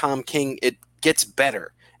saw with Tom King, it gets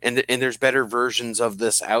better, and there's better versions of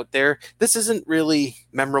this out there. This isn't really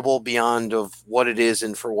memorable beyond of what it is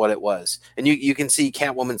and for what it was. And you can see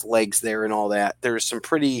Catwoman's legs there and all that. There's some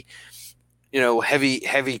pretty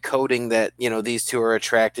heavy coding that these two are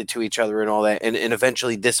attracted to each other and all that, and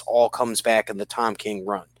eventually this all comes back in the Tom King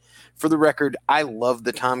run. For the record, I love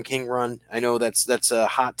the Tom King run. I know that's a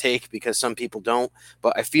hot take because some people don't,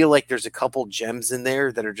 but I feel like there's a couple gems in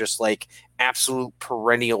there that are just like absolute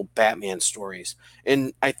perennial Batman stories,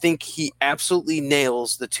 and I think he absolutely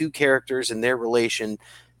nails the two characters and their relation,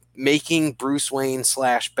 making Bruce Wayne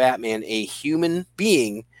 / Batman a human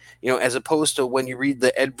being, as opposed to when you read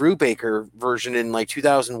the Ed Brubaker version in like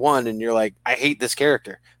 2001 and you're like, I hate this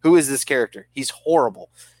character. Who is this character? He's horrible.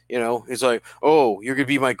 He's like, oh, you're going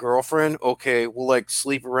to be my girlfriend? Okay, we'll like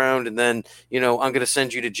sleep around and then, I'm going to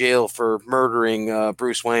send you to jail for murdering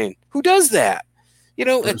Bruce Wayne. Who does that?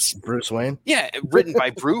 It's Bruce Wayne? yeah, written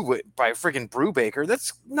by friggin' Brubaker.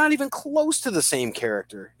 That's not even close to the same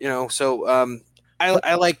character, So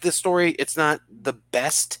I like this story. It's not the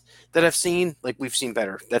best that I've seen. Like, we've seen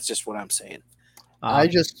better. That's just what I'm saying. I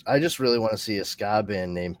just really want to see a ska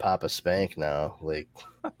band named Papa Spank now. Like,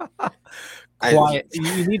 quiet.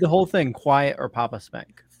 You need the whole thing, quiet or Papa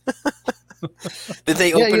spank. Did they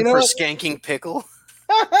Yeah, open for Skanking Pickle?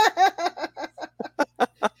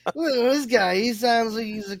 look at this guy. He sounds like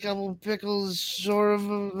he's a couple pickles short of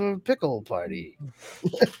a pickle party.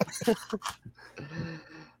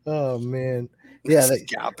 Oh man, yeah,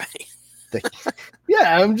 Ska band.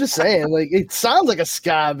 yeah. I'm just saying, like, it sounds like a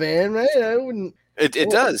ska band, right? I wouldn't. It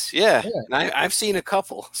does, yeah. Yeah. And I've seen a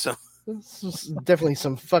couple, so There's definitely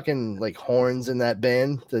some fucking like horns in that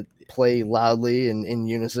band that play loudly and in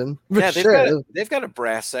unison. For yeah, sure. they've got a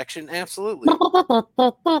brass section, absolutely.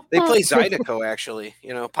 They play Zydeco, actually.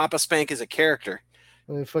 Papa Spank is a character.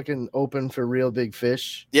 They fucking open for Real Big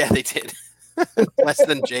Fish. Yeah, they did. Less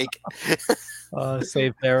than Jake.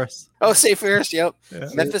 Save Ferris. Oh, Say Ferris, yep. Yeah.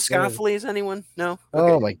 Mephistopheles, anyone? No?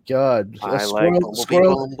 Oh my god. I like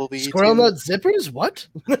Bumblebee squirrel too. nut zippers? What?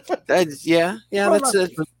 Yeah, that's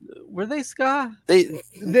it. Were they ska? They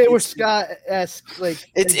were ska-esque, like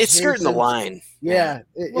It's skirting the adjacent. line. Yeah.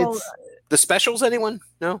 Well, It's The Specials, anyone?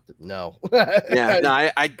 No? no. Yeah,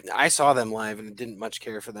 no, I saw them live and didn't much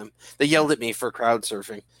care for them. They yelled at me for crowd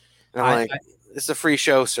surfing. And I'm like, it's a free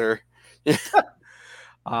show, sir.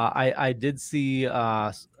 I did see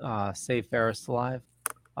Save Ferris live,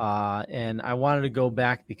 and I wanted to go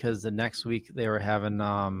back because the next week they were having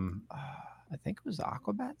I think it was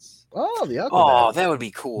Aquabats. Oh, the Aquabats. Oh, that would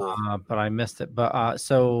be cool. But I missed it. But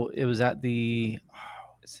so it was at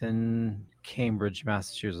it's in Cambridge,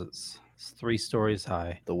 Massachusetts. It's 3 stories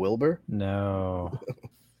high. The Wilbur? No.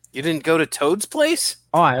 You didn't go to Toad's place?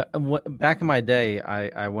 Oh, back in my day,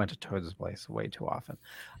 I went to Toad's place way too often.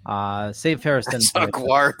 Save Ferris I didn't. saw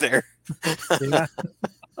Guar there.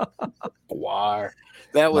 Guar.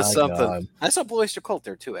 That was My something. God. I saw Blue Oyster Cult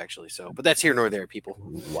there too, actually. So, but that's here nor there, people.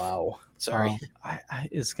 Wow. Sorry.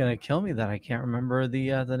 It's gonna kill me that I can't remember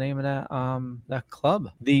the name of that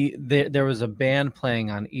club. There was a band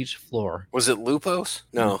playing on each floor. Was it Lupos?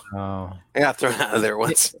 No, Oh, I got thrown out of there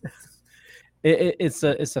once. it's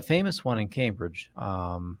a famous one in Cambridge.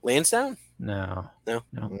 Lansdowne? No.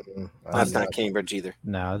 That's not Cambridge either.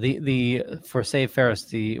 No, the for Save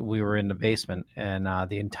Ferris, we were in the basement, and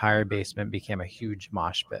the entire basement became a huge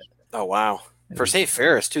mosh pit. Oh wow! For Save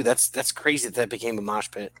Ferris too. That's crazy that became a mosh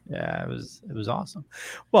pit. Yeah, it was awesome.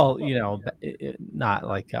 Well, not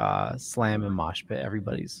like slam and mosh pit.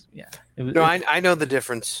 Everybody's It was, No, I know the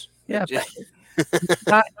difference. yeah.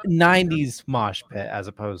 Not 90s mosh pit as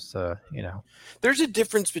opposed to, There's a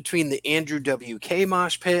difference between the Andrew WK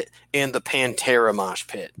mosh pit and the Pantera mosh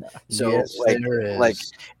pit. So Yes, there is. like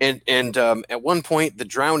and at one point the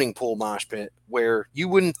drowning pool mosh pit, where you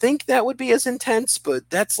wouldn't think that would be as intense, but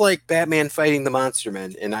that's like Batman fighting the Monster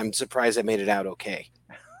Men, and I'm surprised I made it out okay.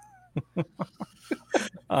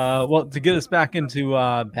 Well, to get us back into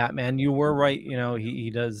Batman, you were right. He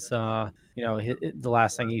does. The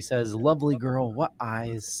last thing he says, "Lovely girl, what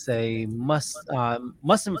eyes say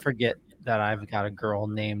mustn't forget that I've got a girl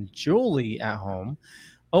named Julie at home.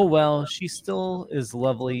 Oh well, she still is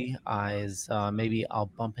lovely eyes. Maybe I'll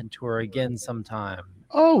bump into her again sometime."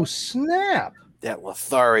 Oh, snap. That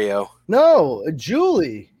Lothario. No,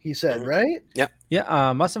 Julie, he said, right?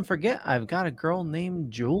 Yeah, mustn't forget I've got a girl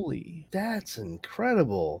named Julie. That's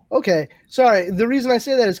incredible. Okay, sorry. The reason I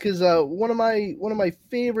say that is because one of my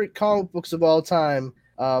favorite comic books of all time,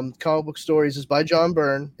 comic book stories, is by John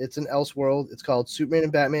Byrne. It's an Elseworld. It's called Superman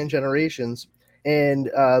and Batman Generations, and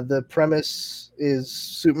the premise is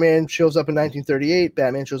Superman shows up in 1938,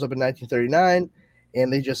 Batman shows up in 1939.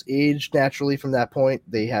 And they just age naturally from that point.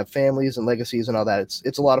 They have families and legacies and all that.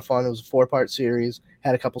 It's a lot of fun. It was a 4-part series,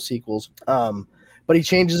 had a couple sequels. But he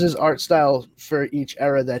changes his art style for each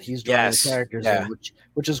era that he's drawing the characters in,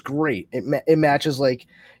 which is great. It matches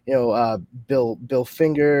Bill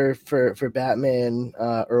Finger for Batman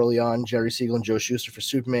early on, Jerry Siegel and Joe Shuster for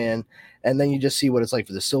Superman, and then you just see what it's like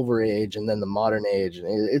for the Silver Age and then the Modern Age,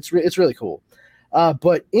 and it's really cool.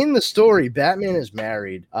 But in the story, Batman is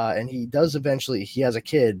married, and he has a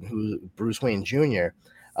kid who's Bruce Wayne Jr.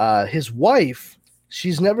 His wife,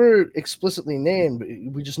 she's never explicitly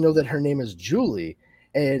named. We just know that her name is Julie.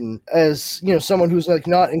 And as someone who's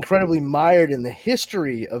not incredibly mired in the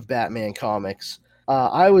history of Batman comics,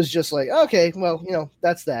 I was just like, okay, well,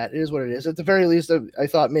 that's that. It is what it is. At the very least, I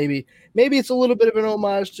thought maybe it's a little bit of an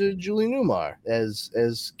homage to Julie Newmar as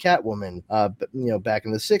Catwoman, back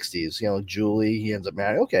in the 60s. Julie, he ends up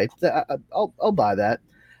marrying. Okay, I'll buy that.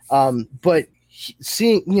 But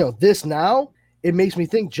seeing, this now, it makes me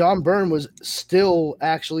think John Byrne was still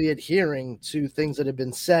actually adhering to things that had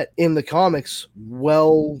been set in the comics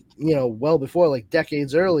well before, like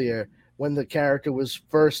decades earlier, when the character was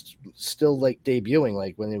first still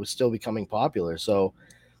debuting, when it was still becoming popular. So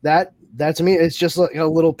that to me, it's just like a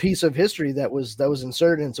little piece of history that was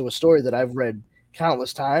inserted into a story that I've read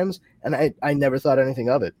countless times, and I never thought anything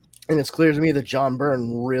of it. And it's clear to me that John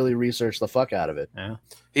Byrne really researched the fuck out of it.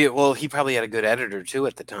 Yeah. Well, he probably had a good editor too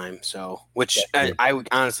at the time. So, which I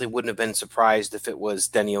honestly wouldn't have been surprised if it was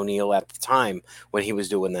Denny O'Neil at the time when he was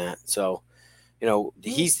doing that. So,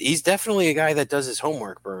 he's definitely a guy that does his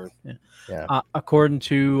homework, Byrne. Yeah. According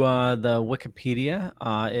to the Wikipedia,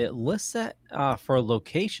 it lists it for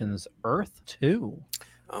locations Earth 2.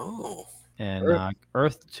 Oh. And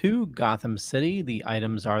Earth 2, Gotham City. The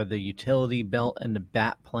items are the utility belt and the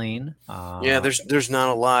bat plane. There's not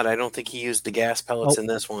a lot. I don't think he used the gas pellets in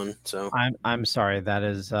this one. So I'm sorry. That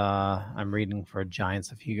is I'm reading for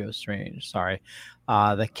Giants of Hugo Strange. Sorry.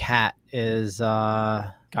 The cat is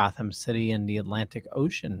Gotham City and the Atlantic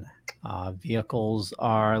Ocean. Vehicles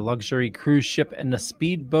are luxury cruise ship and a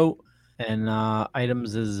speedboat. And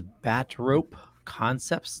items is bat rope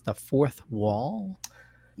concepts, the fourth wall.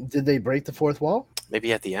 Did they break the fourth wall?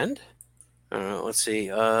 Maybe at the end? Let's see.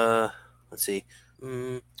 Oh,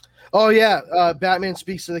 yeah. Batman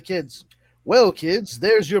speaks to the kids. Well, kids,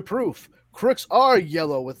 there's your proof. Crooks are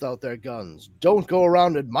yellow without their guns. Don't go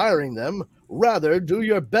around admiring them. Rather, do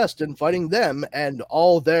your best in fighting them and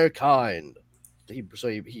all their kind.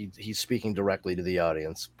 He's speaking directly to the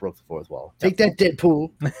audience. Broke the fourth wall. Take that,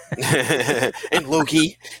 Deadpool. And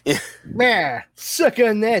Loki. Meh, suck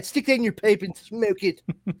on that. Stick that in your pipe and smoke it.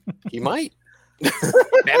 He might.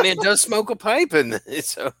 Batman does smoke a pipe, and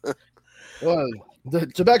so. Well, the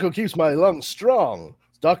tobacco keeps my lungs strong.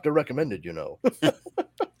 Doctor recommended,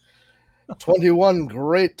 21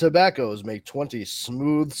 great tobaccos make 20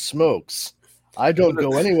 smooth smokes. I don't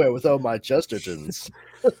go anywhere without my Chestertons.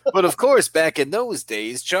 But of course, back in those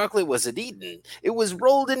days, chocolate wasn't eaten. It was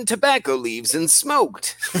rolled in tobacco leaves and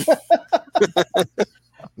smoked.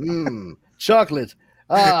 Chocolate.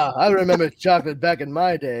 I remember chocolate back in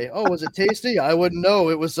my day. Oh, was it tasty? I wouldn't know.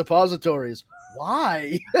 It was suppositories.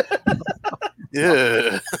 Why?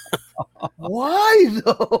 Yeah. Why,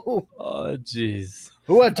 though? Oh, jeez.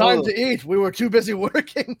 Who had time to eat? We were too busy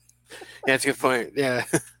working. Yeah, that's a good point. Yeah.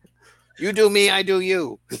 You do me, I do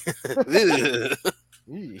you.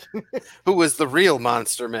 Who was the real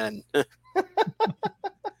Monster Men?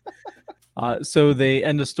 So they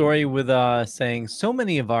end the story with saying, so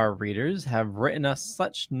many of our readers have written us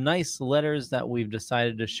such nice letters that we've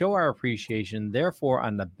decided to show our appreciation. Therefore,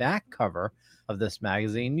 on the back cover of this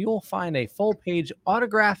magazine, you'll find a full-page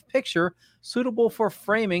autographed picture suitable for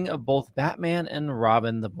framing of both Batman and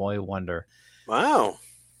Robin, the Boy Wonder. Wow.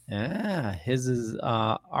 Yeah, his is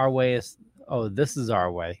our way is. Oh, this is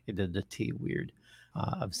our way. It did the T weird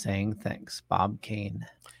of saying thanks, Bob Kane.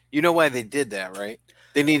 You know why they did that, right?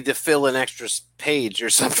 They needed to fill an extra page or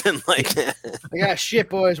something like that. I got shit,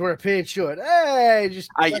 boys. We're a page short. Hey, just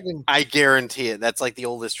I guarantee it. That's like the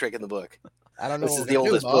oldest trick in the book. I don't know. This is the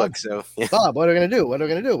oldest book, so yeah. Bob, what are we gonna do? What are we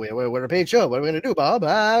gonna do? We're a paid show. What are we gonna do, Bob?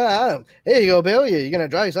 Here you go, Bill. You're gonna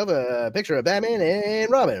draw yourself a picture of Batman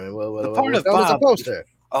and Robin. The part of Bob. Bob. A poster.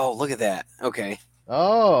 Oh, look at that. Okay.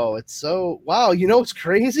 Oh, it's so wow. You know what's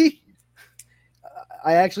crazy?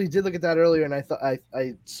 I actually did look at that earlier, and I thought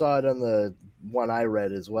I saw it on the one I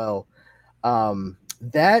read as well.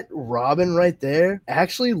 That Robin right there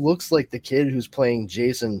actually looks like the kid who's playing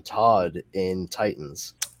Jason Todd in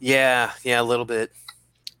Titans. Yeah, a little bit.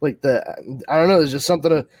 Like I don't know. There's just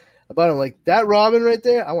something about him. Like that Robin right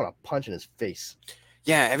there. I want to punch in his face.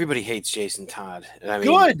 Yeah, everybody hates Jason Todd. I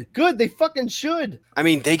mean, good. They fucking should. I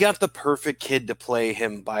mean, they got the perfect kid to play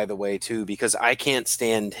him, by the way, too, because I can't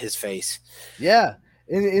stand his face. Yeah.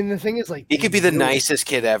 And the thing is, like, he could be the nicest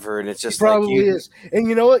kid ever, and it's just he probably is. And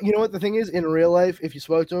you know what? You know what the thing is? In real life, if you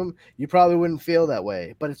spoke to him, you probably wouldn't feel that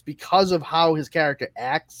way. But it's because of how his character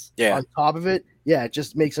acts. Yeah. On top of it, yeah, it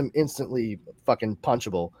just makes him instantly fucking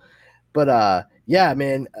punchable. But yeah,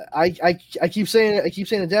 man, I keep saying it. I keep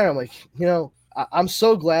saying it down. I'm like, you know, I'm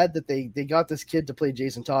so glad that they got this kid to play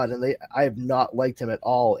Jason Todd, and I have not liked him at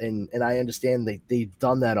all, and I understand they've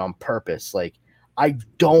done that on purpose. Like, I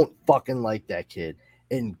don't fucking like that kid.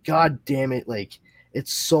 And god damn it, like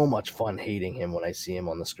it's so much fun hating him when I see him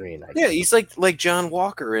on the screen. Yeah, he's like John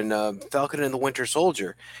Walker in Falcon and the Winter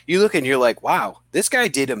Soldier. You look and you're like, wow, this guy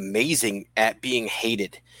did amazing at being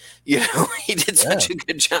hated. You know, he did such a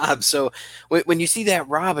good job. So when you see that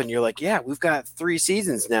Robin, you're like, yeah, we've got 3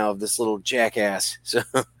 seasons now of this little jackass. So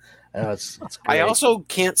it's I also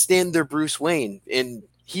can't stand their Bruce Wayne, and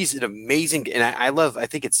he's an amazing, and I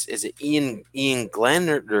think is it Ian Glenn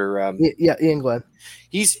or yeah, Ian Glenn.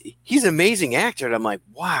 He's an amazing actor, and I'm like,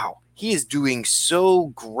 wow, he is doing so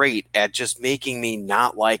great at just making me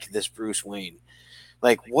not like this Bruce Wayne.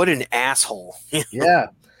 Like, what an asshole. Yeah.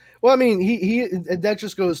 Well, I mean, he that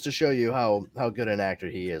just goes to show you how good an actor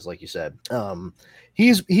he is, like you said.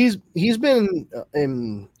 He's been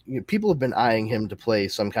in, people have been eyeing him to play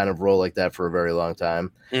some kind of role like that for a very long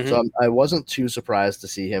time. Mm-hmm. So I wasn't too surprised to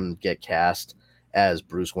see him get cast as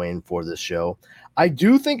Bruce Wayne for this show. I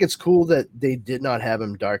do think it's cool that they did not have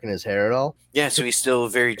him darken his hair at all. Yeah, so he's still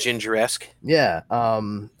very ginger-esque. Yeah,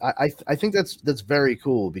 I think that's very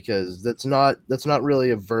cool, because that's not really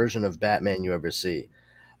a version of Batman you ever see.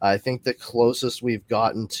 I think the closest we've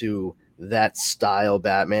gotten to that style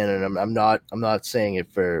Batman, and I'm not saying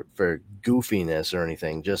it for goofiness or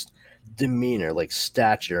anything, just demeanor, like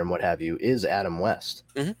stature and what have you, is Adam West.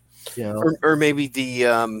 Mm-hmm. You know? Or maybe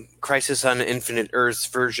the Crisis on Infinite Earths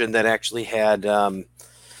version that actually had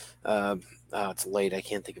it's late, I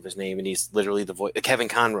can't think of his name, and he's literally the voice, Kevin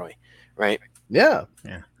Conroy, right? Yeah,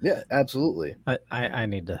 absolutely. I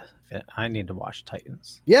need to watch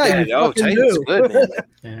Titans. Yeah, Titans do. Good, man.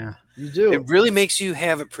 Yeah, you do. It really makes you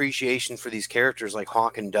have appreciation for these characters like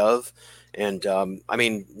Hawk and Dove. And I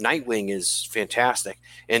mean, Nightwing is fantastic,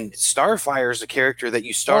 and Starfire is a character that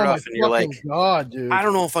you start off and you're like, God, dude, I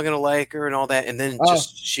don't know if I'm gonna like her and all that, and then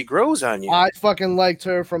just she grows on you. I fucking liked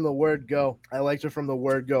her from the word go. I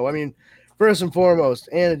mean, first and foremost,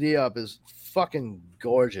 Anna Diop is fucking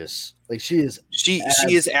gorgeous. Like, she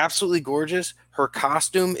is absolutely gorgeous. Her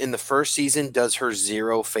costume in the first season does her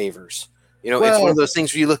zero favors. You know, it's one of those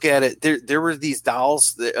things where you look at it. There were these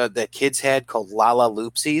dolls that kids had called Lala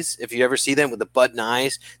Loopsies. If you ever see them with the button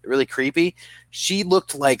eyes, they're really creepy. She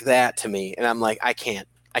looked like that to me, and I'm like, I can't.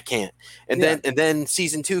 And then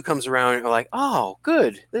season 2 comes around, and we're like, oh,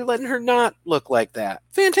 good. They're letting her not look like that.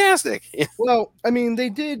 Fantastic. Well, I mean, they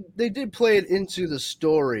did play it into the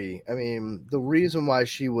story. I mean, the reason why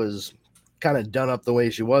she was kind of done up the way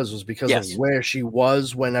she was because of where she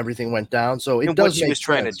was when everything went down. So it does what she was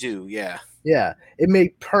trying to do. Yeah, it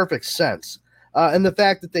made perfect sense. And the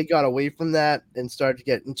fact that they got away from that and started to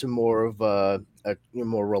get into more of a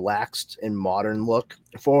more relaxed and modern look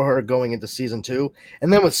for her going into season 2.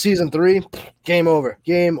 And then with season 3, game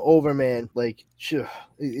over, man. Like,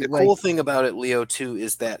 the cool thing about it, Leo, too,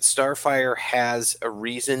 is that Starfire has a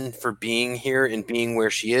reason for being here and being where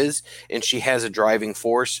she is, and she has a driving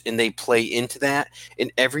force, and they play into that,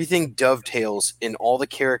 and everything dovetails, and all the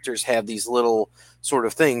characters have these little sort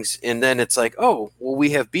of things, and then it's like, oh, well,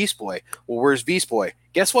 we have Beast Boy. Well, where's Beast Boy?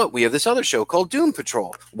 Guess what? We have this other show called Doom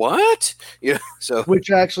Patrol. What? So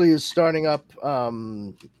which actually is starting up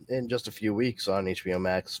in just a few weeks on HBO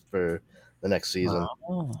Max for the next season.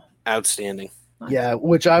 Oh. Outstanding. Yeah,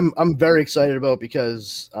 which I'm very excited about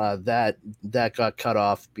because that got cut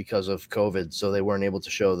off because of COVID, so they weren't able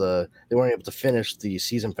to finish the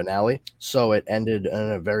season finale. So it ended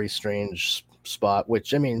in a very strange spot,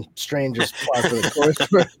 which I mean, strange is par for the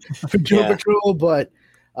course for Doom Patrol, but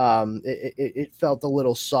it felt a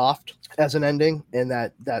little soft as an ending, and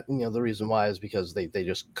that the reason why is because they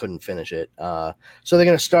just couldn't finish it. So they're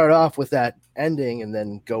going to start off with that ending and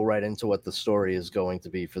then go right into what the story is going to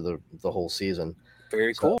be for the whole season.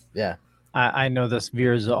 Very cool. Yeah. I know this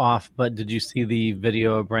veers off, but did you see the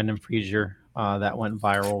video of Brendan Fraser that went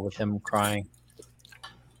viral with him crying?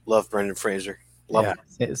 Love Brendan Fraser. Love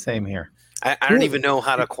him. Same here. I don't even know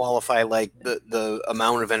how to qualify like the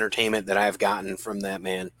amount of entertainment that I've gotten from that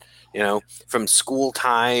man. From School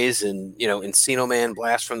Ties and Encino Man,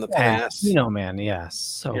 Blast from the Past. Encino Man, yes.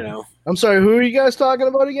 So I'm sorry, who are you guys talking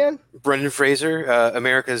about again? Brendan Fraser,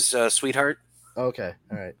 America's sweetheart. Okay,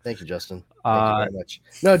 all right. Thank you, Justin. Thank you very much.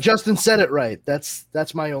 No, Justin said it right.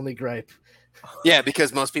 That's my only gripe. Yeah,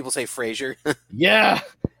 because most people say Fraser. Yeah.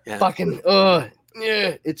 Fucking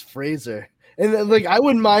yeah, it's Fraser. And then, like, I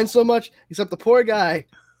wouldn't mind so much, except the poor guy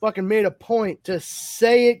fucking made a point to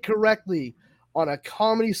say it correctly on a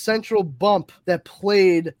Comedy Central bump that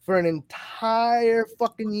played for an entire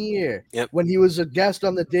fucking year. Yep. When he was a guest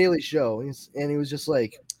on The Daily Show. And he was just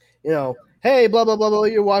like, hey, blah, blah, blah, blah,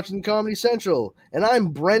 you're watching Comedy Central, and I'm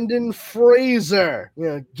Brendan Fraser.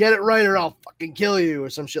 Get it right or I'll fucking kill you, or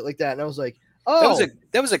some shit like that. And I was like, oh.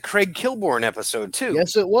 That was a Craig Kilborn episode, too.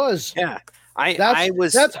 Yes, it was. Yeah.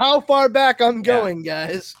 That's how far back I'm going,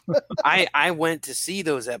 guys. I went to see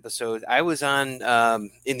those episodes. I was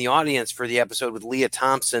on in the audience for the episode with Leah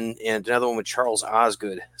Thompson and another one with Charles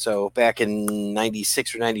Osgood. So back in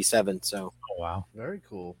 96 or 97. So wow, very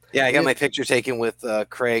cool. Yeah, I got my picture taken with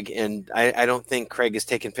Craig, and I don't think Craig is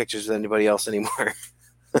taking pictures with anybody else anymore.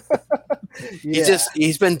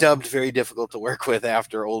 He's been dubbed very difficult to work with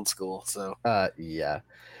after Old School. So yeah.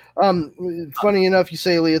 Funny enough, you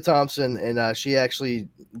say Leah Thompson, and she actually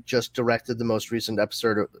just directed the most recent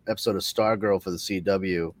episode of Stargirl for the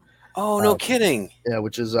CW. Oh, no kidding! Yeah,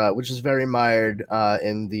 which is very mired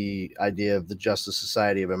in the idea of the Justice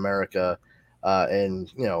Society of America,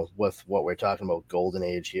 and with what we're talking about, Golden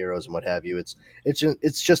Age heroes and what have you.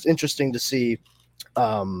 It's just interesting to see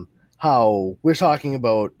how we're talking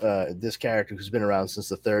about this character who's been around since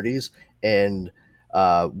the 30s and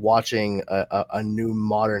watching a new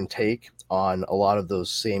modern take on a lot of those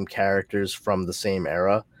same characters from the same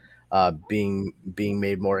era being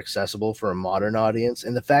made more accessible for a modern audience,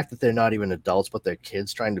 and the fact that they're not even adults but they're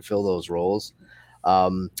kids trying to fill those roles.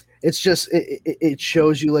 It's just it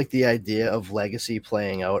shows you like the idea of legacy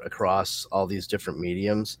playing out across all these different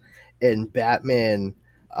mediums, and Batman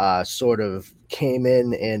sort of came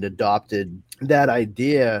in and adopted that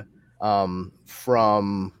idea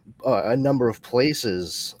from a number of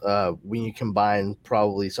places when you combine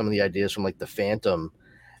probably some of the ideas from like the Phantom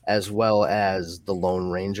as well as the Lone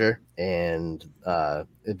Ranger, and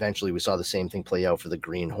eventually we saw the same thing play out for the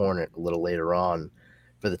Green Hornet a little later on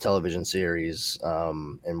for the television series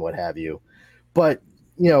and what have you. But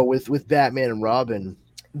with Batman and Robin,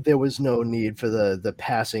 there was no need for the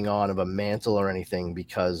passing on of a mantle or anything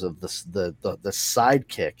because of the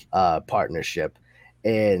sidekick partnership,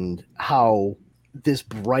 and how this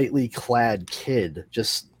brightly clad kid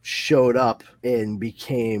just showed up and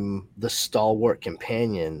became the stalwart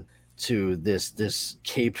companion to this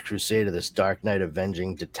caped crusader, this Dark Knight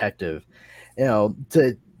avenging detective.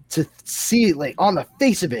 To see, like, on the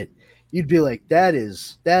face of it, you'd be like, that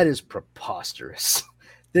is preposterous.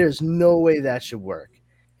 There's no way that should work.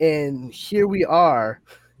 And here we are,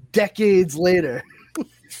 decades later,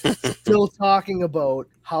 still talking about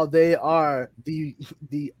how they are the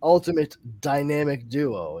ultimate dynamic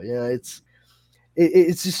duo.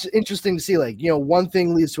 It's just interesting to see, like, one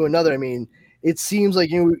thing leads to another. I mean, it seems like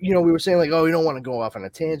we were saying, like, oh, we don't want to go off on a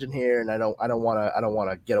tangent here, and I don't want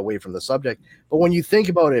to get away from the subject. But when you think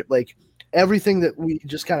about it, like, everything that we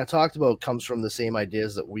just kind of talked about comes from the same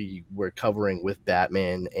ideas that we were covering with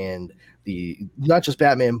Batman and the not just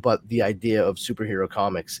Batman, but the idea of superhero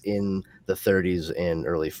comics in the 30s and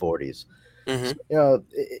early 40s. Mhm. So, you know,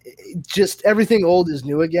 just everything old is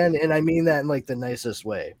new again, and I mean that in like the nicest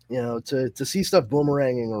way. You know, to see stuff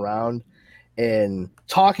boomeranging around and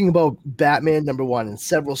talking about Batman #1 and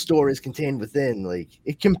several stories contained within, like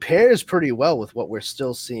it compares pretty well with what we're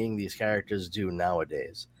still seeing these characters do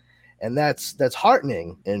nowadays, and that's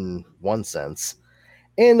heartening in one sense,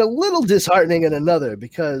 and a little disheartening in another,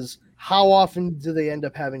 because how often do they end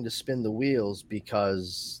up having to spin the wheels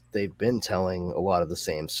because they've been telling a lot of the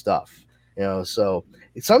same stuff, you know? So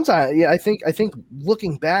sometimes, yeah, I think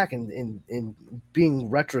looking back and being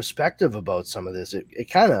retrospective about some of this, it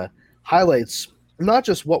kind of highlights not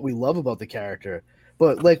just what we love about the character,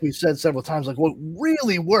 but like we've said several times, like what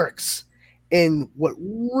really works and what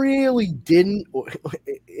really didn't,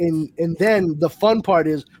 and then the fun part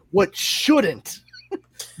is what shouldn't.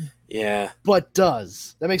 Yeah. But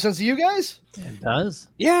does that make sense to you guys? It does.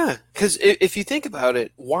 Yeah, because if you think about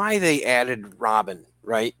it, why they added Robin,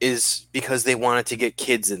 right, is because they wanted to get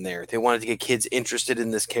kids in there. They wanted to get kids interested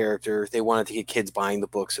in this character. They wanted to get kids buying the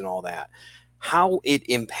books and all that. How it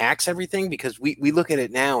impacts everything, because we look at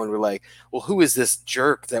it now and we're like, well, who is this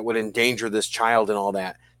jerk that would endanger this child and all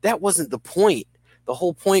that? That wasn't the point. The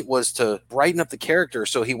whole point was to brighten up the character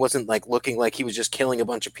so he wasn't like looking like he was just killing a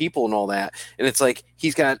bunch of people and all that. And it's like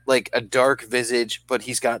he's got like a dark visage, but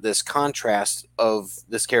he's got this contrast of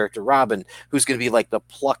this character Robin, who's going to be like the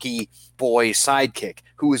plucky boy sidekick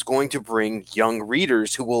who is going to bring young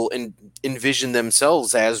readers who will envision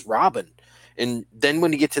themselves as Robin. And then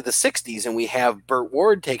when you get to the 60s and we have Burt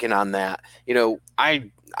Ward taking on that, you know,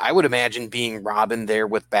 I would imagine being Robin there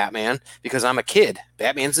with Batman, because I'm a kid.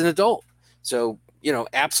 Batman's an adult. So, you know,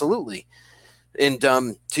 absolutely. And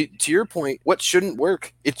to your point, what shouldn't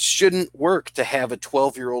work? It shouldn't work to have a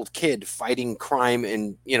 12-year-old kid fighting crime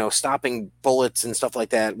and, you know, stopping bullets and stuff like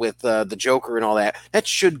that with the Joker and all that. That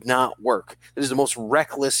should not work. It is the most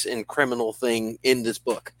reckless and criminal thing in this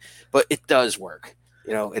book. But it does work.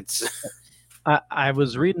 You know, it's... I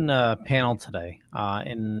was reading a panel today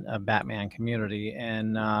in a Batman community,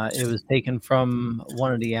 and it was taken from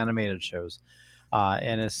one of the animated shows.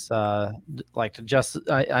 And it's like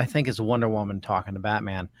I think it's Wonder Woman talking to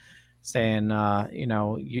Batman, saying, you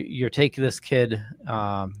know, you're taking this kid,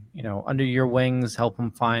 you know, under your wings, help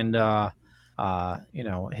him find, you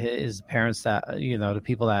know, his parents, that, you know, the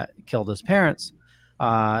people that killed his parents,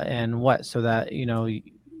 and what, so that, you know,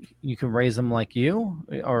 you can raise him like you,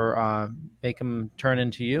 or make him turn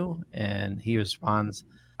into you. And he responds,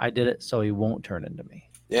 I did it so he won't turn into me.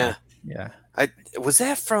 Yeah. Yeah. I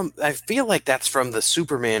feel like that's from the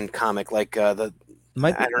Superman comic, like I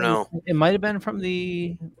don't know. It might have been from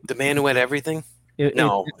the Man Who Had Everything.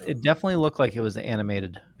 No, it definitely looked like it was an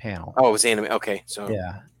animated panel. Oh, it was anime. Okay, so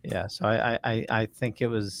yeah. So I think it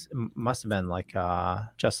must have been like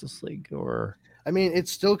Justice League, or I mean, it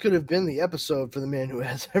still could have been the episode for The Man Who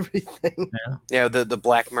Has Everything. Yeah, the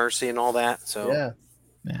Black Mercy and all that. So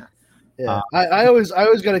yeah. I always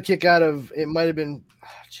got a kick out of it. Might have been,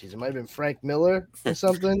 it might have been Frank Miller or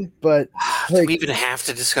something. But do we even have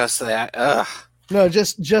to discuss that? Ugh. No,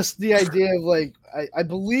 just the idea of like, I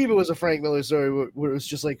believe it was a Frank Miller story where it was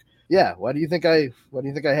just like, yeah, why do you think I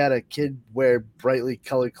had a kid wear brightly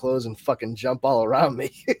colored clothes and fucking jump all around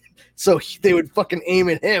me? So they would fucking aim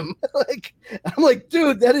at him. Like, I'm like,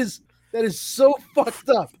 dude, that is so fucked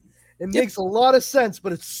up. It makes a lot of sense,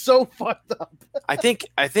 but it's so fucked up. I think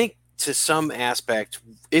to some aspect,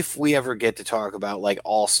 if we ever get to talk about like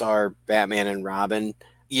all-star Batman and Robin,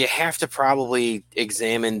 you have to probably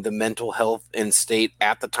examine the mental health and state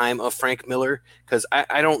at the time of Frank Miller, because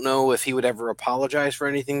I don't know if he would ever apologize for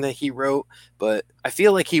anything that he wrote, but I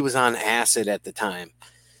feel like he was on acid at the time,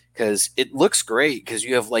 because it looks great, because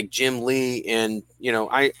you have like Jim Lee, and you know,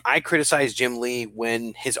 I criticize Jim Lee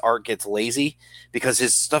when his art gets lazy, because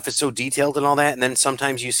his stuff is so detailed and all that, and then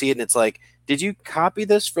sometimes you see it and it's like, did you copy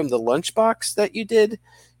this from the lunchbox that you did?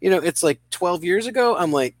 You know, it's like 12 years ago.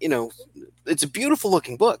 I'm like, you know, it's a beautiful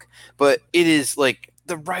looking book, but it is like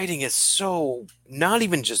the writing is so not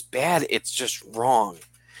even just bad, it's just wrong.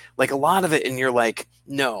 Like a lot of it, and you're like,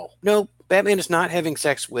 no, Batman is not having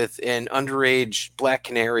sex with an underage Black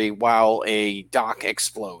Canary while a dock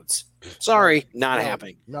explodes. Sorry, not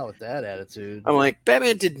happening. Not with that attitude. I'm like,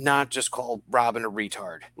 Batman did not just call Robin a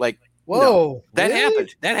retard. Like, whoa, no, that really?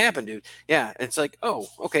 happened. That happened, dude. Yeah, it's like, oh,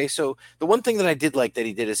 okay. So the one thing that I did like that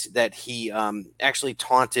he did is that he actually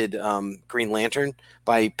taunted Green Lantern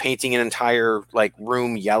by painting an entire like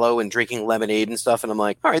room yellow and drinking lemonade and stuff. And I'm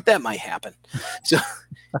like, all right, that might happen. So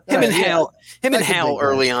Him and Yeah, Hal, I could dig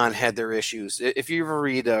early that. on had their issues. If you ever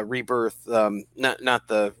read Rebirth, not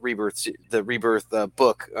the Rebirth,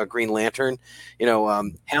 book, Green Lantern,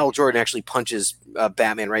 Hal Jordan actually punches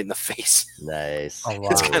Batman right in the face. Nice. Oh,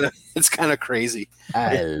 It's wow. kind of crazy.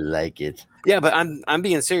 I like it. Yeah, but I'm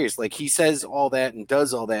being serious. Like, he says all that and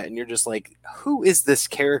does all that, and you're just like, who is this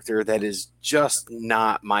character that is just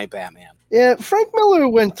not my Batman? Yeah, Frank Miller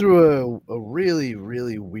went through a really,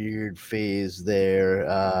 really weird phase there.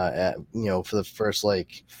 For the first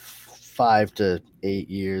like 5 to 8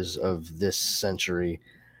 years of this century.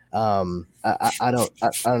 I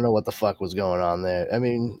don't know what the fuck was going on there. I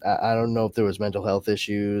mean, I don't know if there was mental health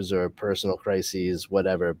issues or personal crises,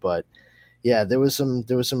 whatever. But yeah, there was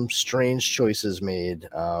some strange choices made.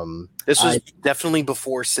 This was definitely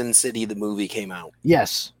before Sin City, the movie, came out.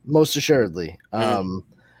 Yes, most assuredly. Mhm.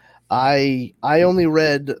 I only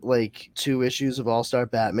read like 2 issues of All Star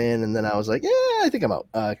Batman, and then I was like, yeah, I think I'm out,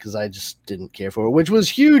 because I just didn't care for it, which was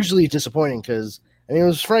hugely disappointing. Because I mean, it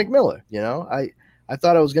was Frank Miller, I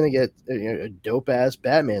thought I was gonna get a dope ass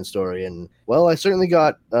Batman story, and well, I certainly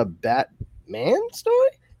got a Batman story,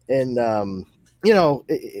 and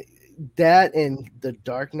that and the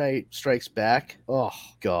Dark Knight Strikes Back. Oh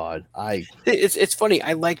God, It's funny.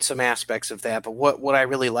 I liked some aspects of that, but what I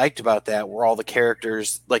really liked about that were all the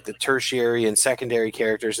characters, like the tertiary and secondary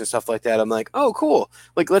characters and stuff like that. I'm like, oh, cool.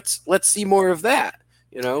 Like, let's see more of that.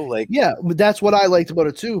 Like, yeah, that's what I liked about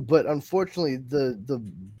it too. But unfortunately, the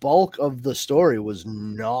bulk of the story was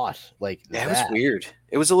not like that that. was weird.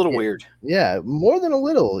 It was a little weird. Yeah, more than a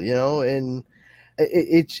little, and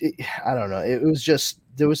it I don't know. It was just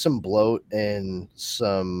there was some bloat and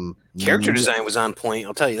some Character design was on point.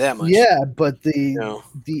 I'll tell you that much. Yeah, but know.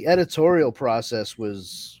 the editorial process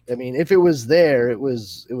was. I mean, if it was there, it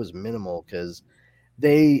was minimal because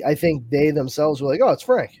I think they themselves were like, oh, it's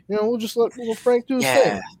Frank. We'll just let Frank do his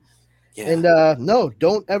thing. Yeah. And no,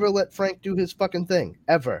 don't ever let Frank do his fucking thing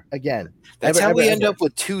ever again. That's Ever, how we ever, end ever. up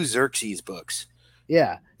with 2 Xerxes books.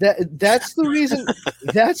 Yeah, that's the reason.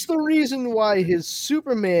 That's the reason why his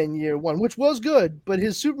Superman year 1, which was good, but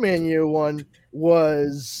his Superman year 1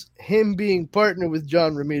 was him being partnered with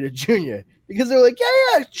John Romita Jr. Because they're like,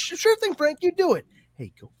 yeah, sure thing, Frank, you do it.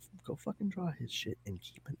 Hey, go fucking draw his shit and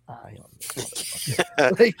keep an eye on this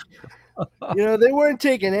motherfucker. Like, they weren't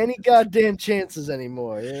taking any goddamn chances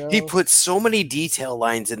anymore. He put so many detail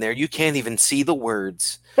lines in there, you can't even see the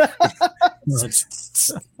words.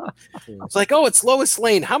 It's like, oh, it's Lois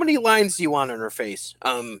Lane. How many lines do you want on her face?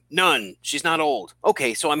 None. She's not old.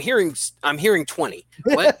 Okay, so I'm hearing 20.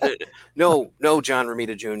 What? No, John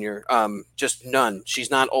Romita Jr. Just none. She's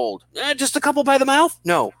not old. Just a couple by the mouth?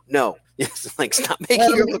 No. Yes, like, stop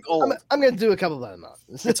making her look old. I'm gonna do a couple by the mouth.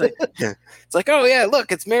 It's like, oh yeah,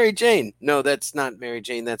 look, it's Mary Jane. No, that's not Mary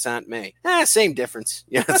Jane. That's Aunt May. Same difference.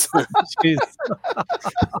 Yes. Jeez.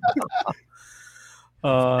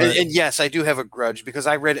 And yes, I do have a grudge because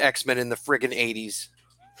I read X-Men in the friggin' 80s.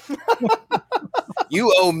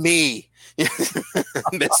 You owe me,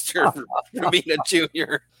 Mr. Romita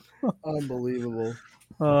Jr. Unbelievable.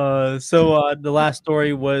 So the last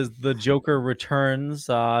story was The Joker Returns.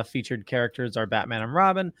 Featured characters are Batman and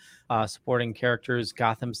Robin. Supporting characters,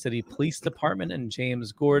 Gotham City Police Department and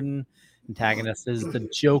James Gordon. Antagonist is the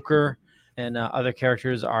Joker. And other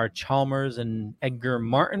characters are Chalmers and Edgar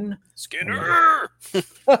Martin. Skinner! Super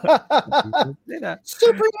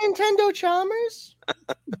Nintendo Chalmers?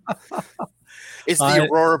 It's the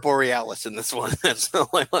Aurora Borealis in this one. That's all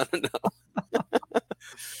I want to know.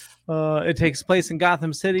 It takes place in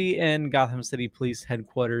Gotham City and Gotham City Police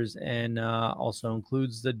Headquarters, and also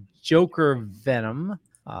includes the Joker Venom.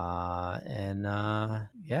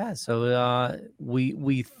 So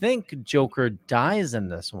we think Joker dies in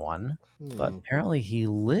this one, but apparently he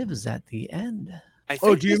lives at the end.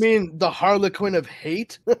 Oh, do you mean the Harlequin of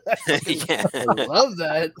hate? Yeah. I love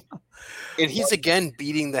that. And he's again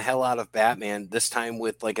beating the hell out of Batman, this time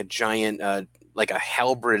with like a giant like a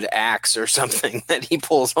halberd axe or something that he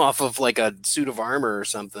pulls off of like a suit of armor or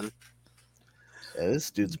something. Yeah, this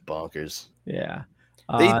dude's bonkers. Yeah.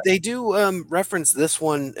 They do reference this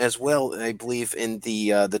one as well, I believe, in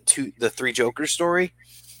the 3 Joker story.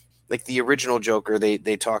 Like the original Joker they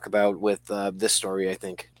talk about with this story, I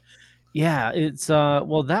think. Yeah, it's that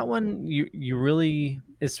one you really,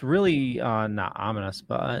 it's really not ominous,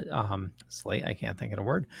 but slate, I can't think of a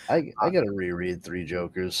word. I gotta reread 3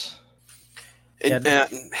 Jokers.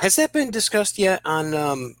 Has that been discussed yet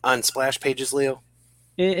on Splash Pages, Leo?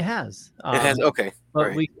 It has. It has. Okay, but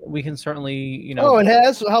right. we can certainly Oh, it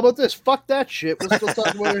has. How about this? Fuck that shit. We're still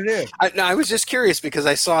talking about it here. I was just curious because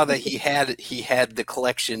I saw that he had the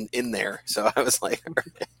collection in there, so I was like,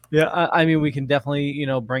 Yeah, I mean, we can definitely,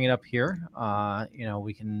 bring it up here.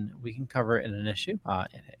 We can cover it in an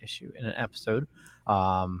in an episode.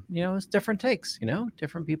 It's different takes.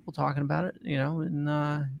 Different people talking about it.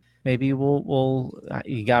 And maybe we'll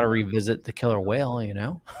you got to revisit the killer whale.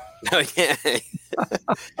 Oh, yeah.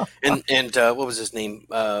 and what was his name?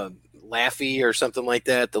 Laffy or something like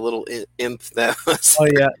that. The little imp that was Oh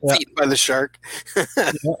yeah, yeah. eaten by the shark.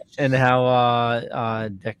 And how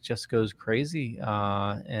Dick just goes crazy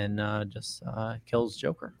and just kills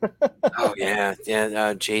Joker. Oh yeah,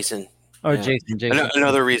 yeah. Jason. Or Yeah. Jason.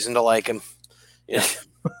 Another reason to like him. Yeah.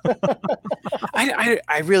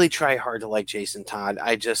 I really try hard to like Jason Todd.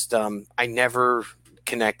 I just I never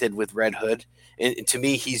connected with Red Hood. And to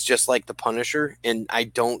me, he's just like the Punisher, and I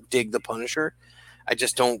don't dig the Punisher. I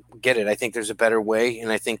just don't get it. I think there's a better way,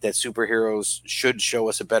 and I think that superheroes should show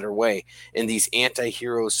us a better way. And these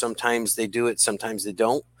anti-heroes, sometimes they do it, sometimes they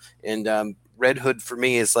don't. And Red Hood for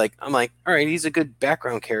me is like, I'm like, all right, he's a good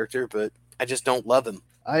background character, but I just don't love him.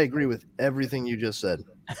 I agree with everything you just said.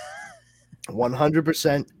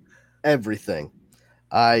 100% everything.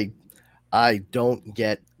 I don't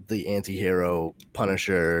get the anti-hero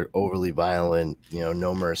Punisher overly violent,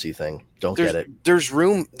 no mercy thing. Don't get it. There's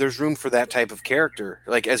room for that type of character.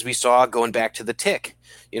 Like as we saw going back to the Tick,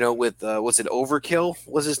 with was it Overkill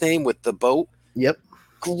was his name with the boat? Yep.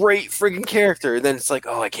 Great friggin' character. And then it's like,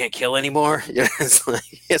 oh, I can't kill anymore. It's like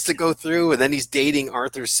he has to go through, and then he's dating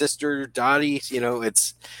Arthur's sister, Dottie.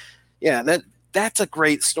 That's a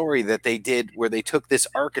great story that they did where they took this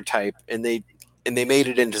archetype and they made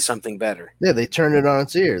it into something better. Yeah, they turned it on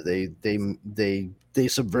its ear. They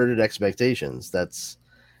subverted expectations. That's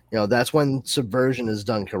when subversion is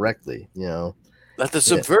done correctly. Let the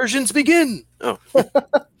subversions begin. Oh.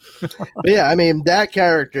 But yeah, I mean that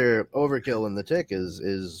character Overkill in the Tick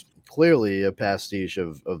is clearly a pastiche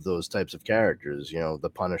of those types of characters. The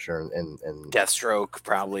Punisher and Deathstroke,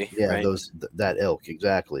 probably. Yeah, right? that ilk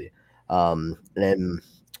exactly.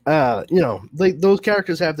 Like those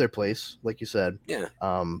characters have their place, like you said. Yeah.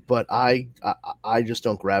 But I just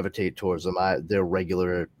don't gravitate towards them. They're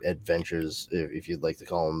regular adventures, if you'd like to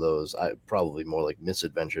call them those. Probably more like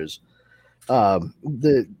misadventures.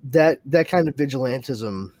 That kind of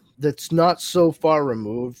vigilantism that's not so far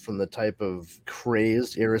removed from the type of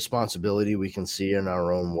crazed irresponsibility we can see in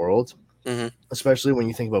our own world, especially when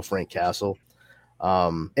you think about Frank Castle.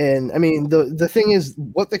 And I mean, the thing is,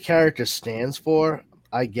 what the character stands for,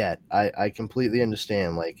 I completely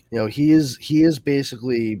understand. Like, he is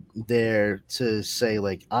basically there to say,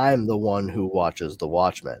 like, I'm the one who watches the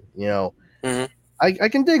Watchmen. I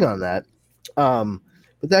can dig on that.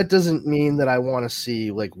 But that doesn't mean that I want to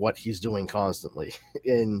see like what he's doing constantly.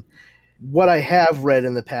 And what I have read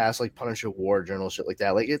in the past, like Punisher War Journal, shit like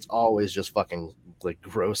that, like it's always just fucking like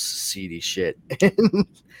gross, seedy shit. And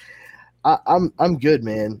I'm good,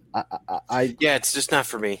 man. Yeah, it's just not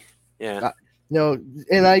for me. Yeah.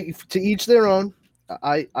 And to each their own.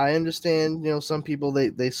 I understand. Some people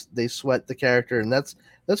they sweat the character, and that's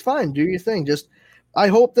fine. Do your thing. Just I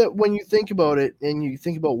hope that when you think about it and you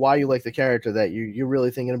think about why you like the character, that you're really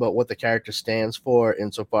thinking about what the character stands for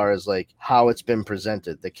insofar as like how it's been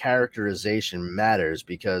presented. The characterization matters,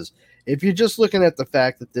 because if you're just looking at the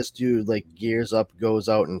fact that this dude like gears up, goes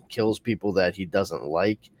out and kills people that he doesn't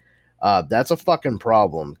like, that's a fucking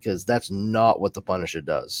problem, because that's not what the Punisher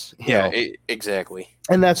does. Exactly.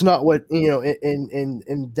 And that's not what,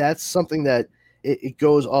 and that's something that it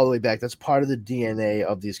goes all the way back. That's part of the DNA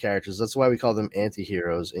of these characters. That's why we call them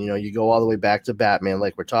anti-heroes. And, you go all the way back to Batman,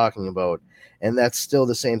 like we're talking about, and that's still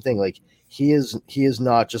the same thing. Like he is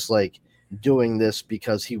not just like doing this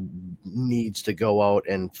because he needs to go out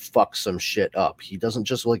and fuck some shit up. He doesn't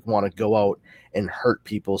just like want to go out and hurt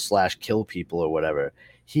people / kill people or whatever.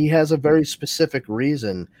 He has a very specific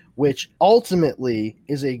reason, which ultimately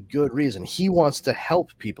is a good reason. He wants to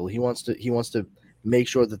help people. He wants to make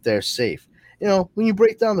sure that they're safe. When you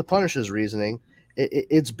break down the Punisher's reasoning,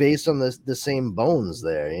 it's based on the same bones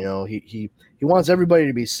there. He wants everybody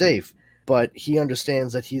to be safe, but he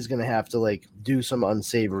understands that he's going to have to like do some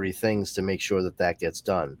unsavory things to make sure that gets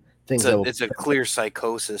done. It's a clear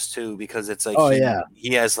psychosis too, because it's like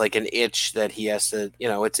he has like an itch that he has to,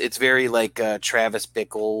 it's very like Travis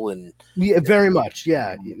Bickle and very much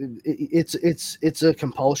it's a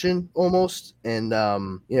compulsion almost, and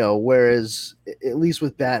whereas at least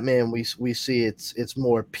with Batman we see it's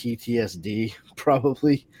more PTSD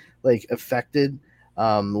probably like affected,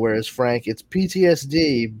 whereas Frank, it's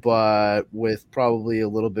PTSD but with probably a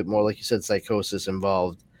little bit more, like you said, psychosis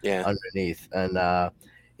involved underneath, and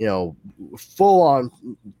full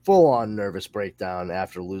on nervous breakdown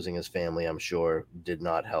after losing his family, I'm sure, did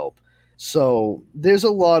not help. So there's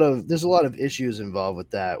a lot of issues involved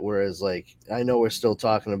with that. Whereas like I know we're still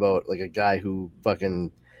talking about like a guy who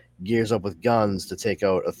fucking gears up with guns to take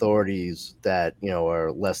out authorities that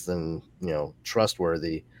are less than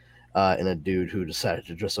trustworthy, and a dude who decided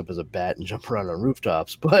to dress up as a bat and jump around on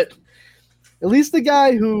rooftops. But at least the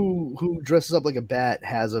guy who dresses up like a bat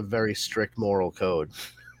has a very strict moral code.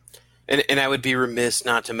 And I would be remiss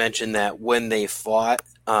not to mention that when they fought,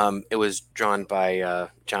 it was drawn by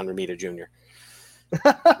John Romita Jr.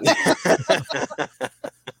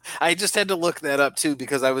 I just had to look that up too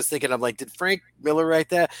because I was thinking, I'm like, did Frank Miller write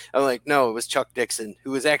that? I'm like, no, it was Chuck Dixon,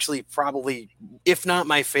 who was actually probably, if not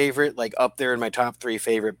my favorite, like up there in my top 3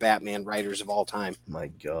 favorite Batman writers of all time. My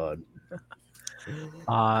God.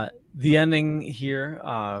 The ending here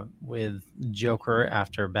with Joker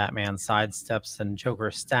after Batman sidesteps and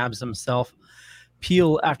Joker stabs himself.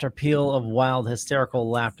 Peal after peal of wild, hysterical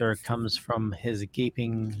laughter comes from his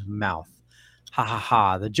gaping mouth. Ha ha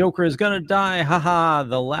ha, the Joker is gonna die. Ha ha,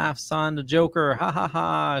 the laughs on the Joker. Ha ha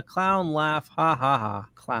ha, clown laugh. Ha ha ha,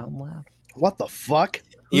 clown laugh. What the fuck?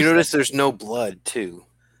 You notice there's no blood too.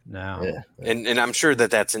 No. Yeah. And I'm sure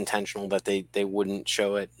that that's intentional, that they wouldn't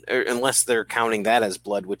show it, unless they're counting that as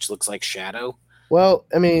blood, which looks like shadow. Well,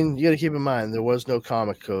 I mean, you got to keep in mind there was no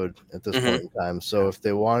comic code at this point in time, so if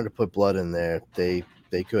they wanted to put blood in there, they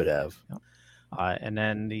could have. And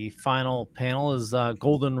then the final panel is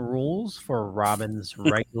golden rules for Robin's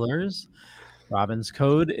regulars. Robin's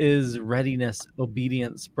code is readiness,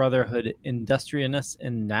 obedience, brotherhood, industriousness,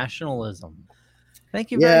 and nationalism.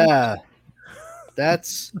 Thank you very much. Yeah,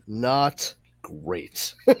 that's not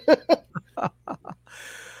great.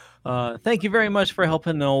 Thank you very much for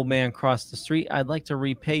helping an old man cross the street. I'd like to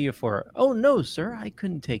repay you for it. Oh, no, sir, I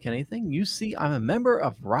couldn't take anything. You see, I'm a member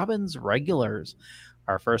of Robin's Regulars.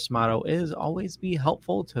 Our first motto is always be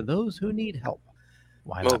helpful to those who need help.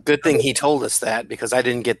 Why Well, not? good thing he told us that because I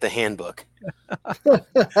didn't get the handbook.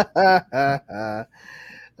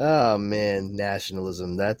 Oh man,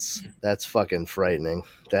 nationalism. That's fucking frightening.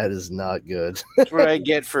 That is not good. That's what I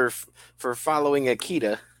get for following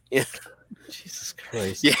Akita. Yeah. Jesus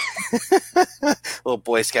Christ. Yeah. Little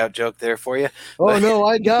Boy Scout joke there for you. Oh no,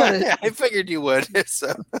 I got it. I figured you would.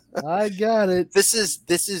 So I got it. this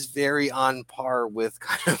is very on par with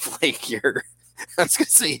kind of like your, I was gonna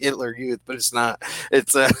say Hitler Youth, but it's not.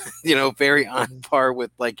 It's very on par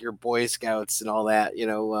with like your Boy Scouts and all that.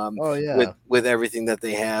 Oh yeah. With everything that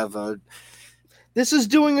they have. This is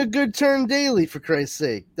doing a good turn daily, for Christ's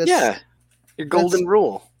sake. Yeah, your golden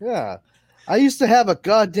rule. Yeah. I used to have a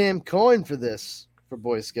goddamn coin for this, for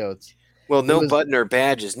Boy Scouts. Well, no button or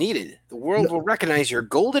badge is needed. The world will recognize your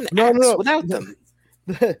golden No, axe no. without them.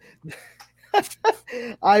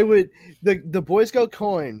 I would the Boy Scout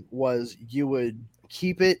coin was you would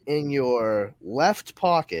keep it in your left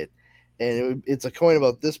pocket, and it's a coin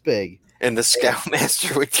about this big. And the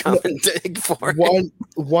Scoutmaster would come and dig for it.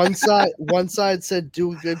 One side said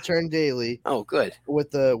 "Do a good turn daily." Oh, good.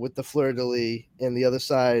 With the fleur de lis, and the other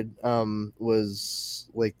side was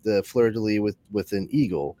like the fleur de lis with an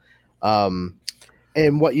eagle.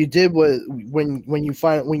 And what you did was when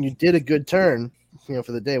you did a good turn,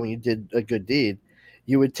 for the day, when you did a good deed,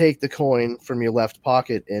 you would take the coin from your left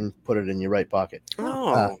pocket and put it in your right pocket.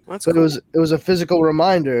 Oh, that's but cool. it was a physical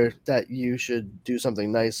reminder that you should do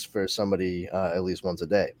something nice for somebody at least once a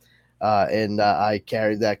day. And I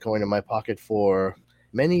carried that coin in my pocket for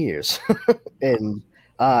many years, and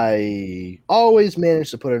I always managed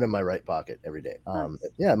to put it in my right pocket every day.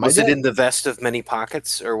 Yeah, Was it in the vest of many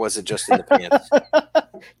pockets, or was it just in the pants?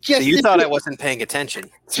 So you thought I wasn't paying attention.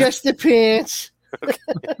 Just the pants.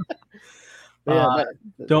 Yeah,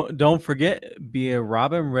 Don't forget, be a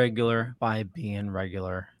Robin regular by being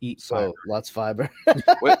regular. Eat so fiber. lots of fiber.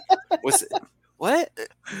 What was it? What?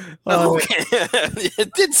 Oh, okay.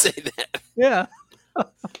 It did say that. Yeah.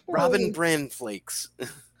 Robin Brand Flakes.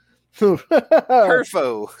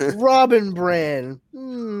 Perfo. Robin brand.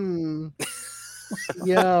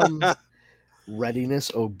 Yum.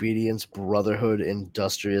 Readiness, obedience, brotherhood,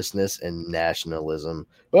 industriousness, and nationalism.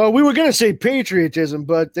 Well, we were going to say patriotism,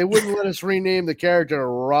 but they wouldn't let us rename the character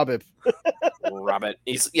Robbit. Robbit.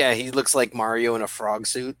 He looks like Mario in a frog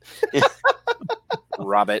suit.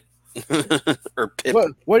 Robbit. Or Pip.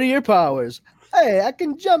 What are your powers? Hey, I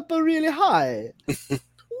can jump really high.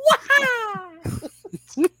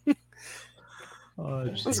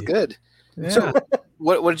 That's good. Yeah. So,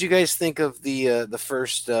 what did you guys think of the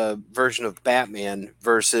first version of Batman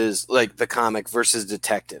versus like the comic versus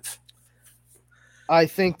Detective? I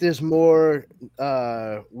think there's more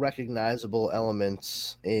recognizable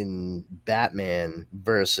elements in Batman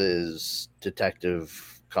versus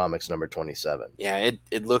Detective Comics number 27. Yeah,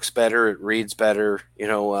 it looks better, it reads better.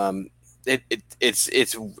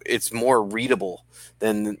 It's more readable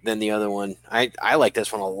than the other one. I like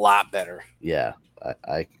this one a lot better. Yeah,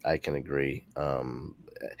 I can agree.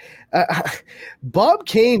 Bob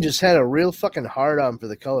Kane just had a real fucking hard on for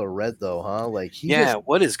the color red, though, huh? Like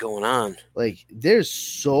what is going on? Like, there's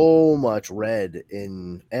so much red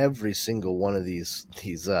in every single one of these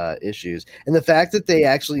issues, and the fact that they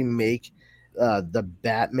actually make the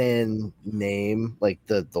Batman name, like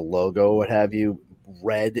the logo, what have you,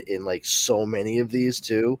 red in like so many of these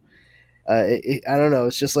too. I don't know.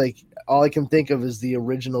 It's just like all I can think of is the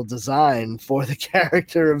original design for the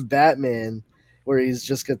character of Batman, where he's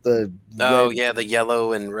just got the the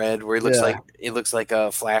yellow and red, where he looks like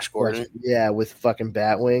a Flash Gordon. Yeah, with fucking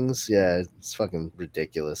bat wings. Yeah, it's fucking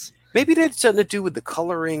ridiculous. Maybe that had something to do with the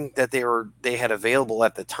coloring that they had available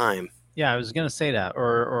at the time. Yeah, I was gonna say that,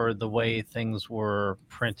 or the way things were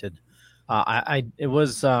printed. We're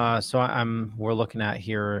looking at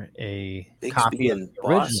here a copy of the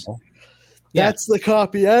original. Yeah. That's the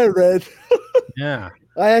copy I read. Yeah.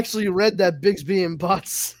 I actually read that Bigsby and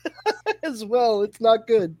Butts as well. It's not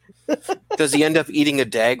good. Does he end up eating a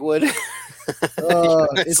Dagwood?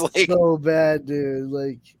 It's like, so bad, dude.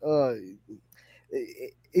 Like,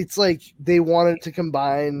 it's like they wanted to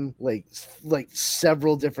combine like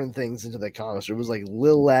several different things into the comics. It was like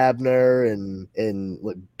Lil Abner and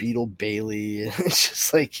like Beetle Bailey. It's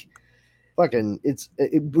just like fucking.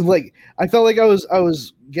 Like I felt like I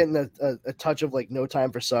was getting a touch of like No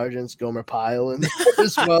Time for Sergeants, Gomer Pyle, and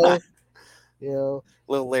as well. You know,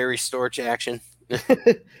 little Larry Storch action.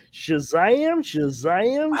 Shazam!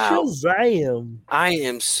 Wow. Shazam! I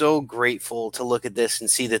am so grateful to look at this and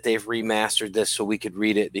see that they've remastered this so we could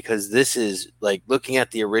read it, because this is like looking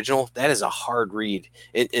at the original. That is a hard read,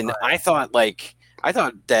 and I thought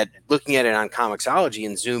that looking at it on Comixology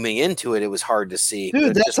and zooming into it, it was hard to see.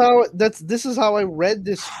 Dude, this is how I read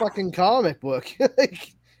this fucking comic book.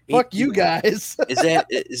 Like, fuck you guys. That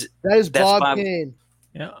is Bob Kane.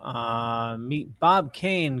 Yeah, meet Bob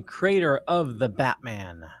Kane, creator of the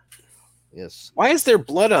Batman. Yes. Why is there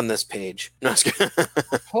blood on this page? No,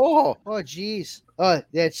 oh, jeez. Oh,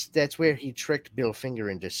 that's where he tricked Bill Finger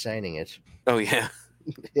into signing it. Oh yeah,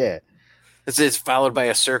 yeah. It's followed by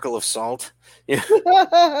a circle of salt. Yeah.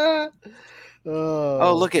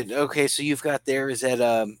 Oh, look at so you've got there. Is that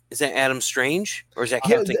Adam Strange or is that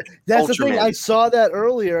Captain? That's Ultraman? The thing. I saw that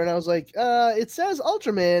earlier and I was like, it says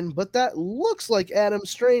Ultraman, but that looks like Adam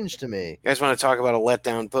Strange to me. You guys want to talk about a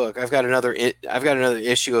letdown book? I've got another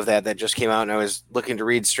issue of that just came out, and I was looking to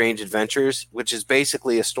read Strange Adventures, which is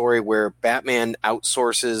basically a story where Batman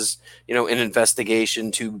outsources, an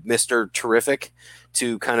investigation to Mr. Terrific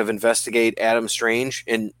to kind of investigate Adam Strange,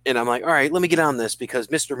 and I'm like, all right, let me get on this because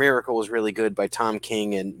Mr. Miracle was really good by Tom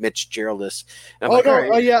King and Mitch Geraldus. And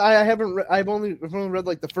I haven't. I've only read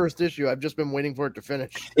like the first issue. I've just been waiting for it to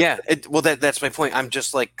finish. Yeah, that's my point. I'm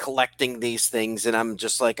just like collecting these things, and I'm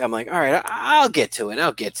like, all right, I'll get to it.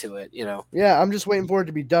 Yeah, I'm just waiting for it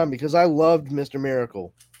to be done because I loved Mr.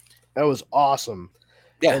 Miracle. That was awesome.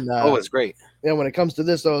 Yeah, it was great. Yeah, when it comes to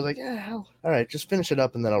this, though, I was like, all right, just finish it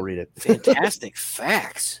up and then I'll read it. Fantastic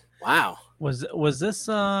facts. Wow. Was this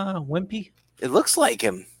Wimpy? It looks like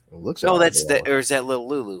him. It looks or is that Little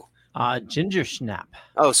Lulu? Ginger Snap.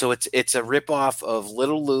 Oh, so it's a ripoff of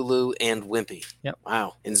Little Lulu and Wimpy. Yep.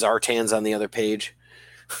 Wow. And Zartan's on the other page.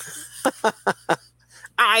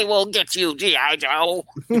 I will get you, G.I. Joe.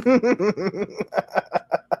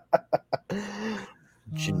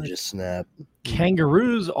 Ginger Snap.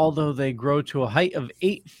 Kangaroos, although they grow to a height of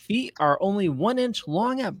 8 feet, are only 1 inch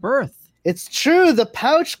long at birth. It's true. The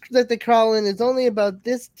pouch that they crawl in is only about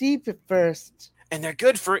this deep at first. And they're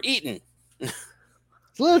good for eating. It's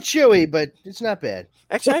a little chewy, but it's not bad.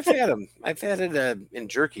 Actually, I've had them. I've had it in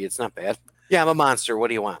jerky. It's not bad. Yeah, I'm a monster. What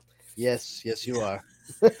do you want? Yes, you are.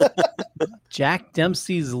 Jack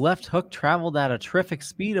Dempsey's left hook traveled at a terrific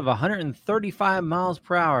speed of 135 miles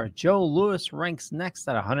per hour. Joe Louis ranks next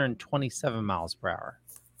at 127 miles per hour.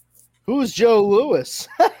 Who's Joe Louis?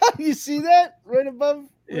 You see that right above?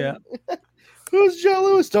 Yeah. Who's Joe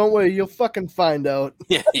Louis? Don't worry, you'll fucking find out.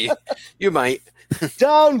 Yeah, you might.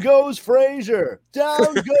 Down goes Frazier.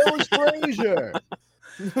 Down goes Frazier.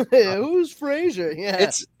 Who's Frazier? Yeah,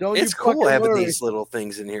 it's cool having these little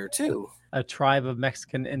things in here too. A tribe of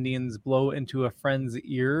Mexican Indians blow into a friend's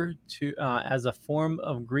ear as a form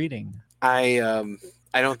of greeting. I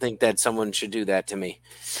don't think that someone should do that to me.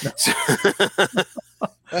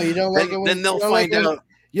 Oh, you don't like it when then they'll find out.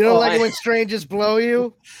 You don't like it when strangers blow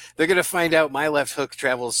you? They're gonna find out my left hook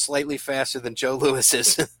travels slightly faster than Joe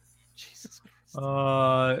Louis's. Jesus Christ.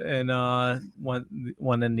 One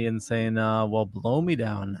Indian saying, "Well, blow me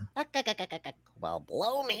down." Well,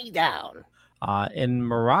 blow me down. In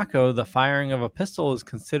Morocco, the firing of a pistol is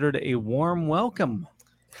considered a warm welcome.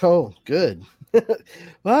 Oh, good.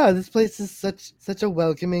 Wow, this place is such a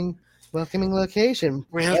welcoming location.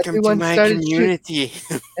 Welcome to my community.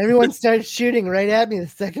 Everyone started shooting right at me the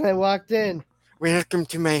second I walked in. Welcome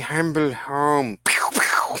to my humble home.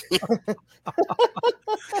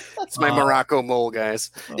 It's my Morocco mole, guys.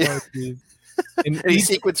 Oh, geez. In Any Egypt,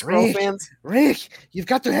 Secret Scroll Rick. fans? Rick, you've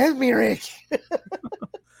got to help me, Rick.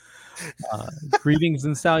 greetings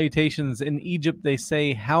and salutations. In Egypt, they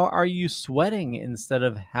say, "How are you sweating?" instead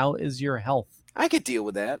of "How is your health?" I could deal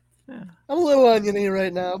with that. Yeah. I'm a little oniony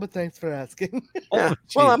right now, but thanks for asking. Yeah. Oh,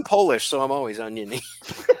 Well, geez. I'm Polish, so I'm always oniony.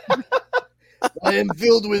 I am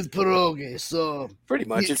filled with pierogi, so Pretty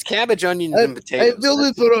much. It's cabbage, onions, I and potatoes. am filled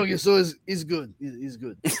with pierogi, so he's good. He's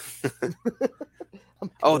good.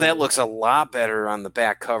 Oh, that looks a lot better on the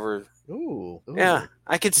back cover. Ooh. Yeah,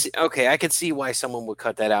 I could see. Okay, I could see why someone would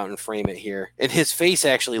cut that out and frame it here. And his face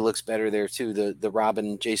actually looks better there too. The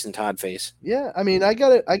Robin Jason Todd face. Yeah, I mean, I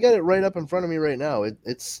got it right up in front of me right now.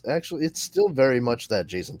 It's still very much that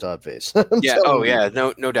Jason Todd face. Yeah. telling Oh you. yeah.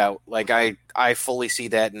 No doubt. Like I fully see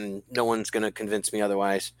that, and no one's gonna convince me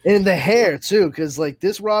otherwise. And the hair too, because like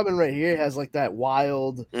this Robin right here has like that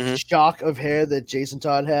wild shock of hair that Jason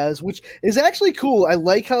Todd has, which is actually cool. I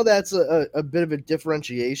like how that's a bit of a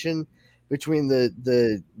differentiation between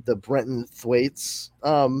the Brenton Thwaites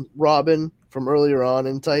Robin from earlier on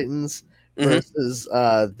in Titans versus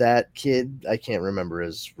that kid. I can't remember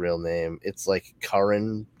his real name. It's like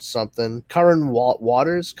Curran something. Curran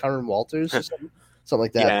Walters or something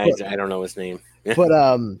like that. Yeah, I don't know his name. But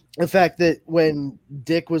the fact that when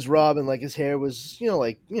Dick was Robin, like his hair was,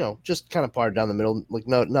 just kind of parted down the middle, like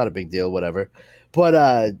not a big deal, whatever.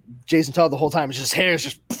 But Jason Todd the whole time, his hair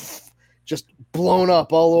is just blown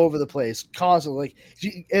up all over the place, constantly,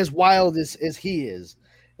 like as wild as he is.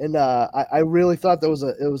 And I really thought it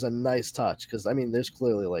was a nice touch, because I mean, there's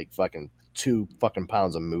clearly like 2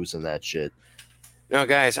 pounds of moose in that shit. No,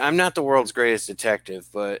 guys, I'm not the world's greatest detective,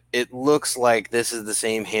 but it looks like this is the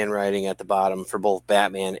same handwriting at the bottom for both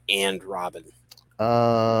Batman and Robin.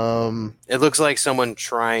 It looks like someone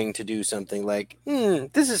trying to do something like,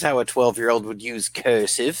 this is how a 12-year-old would use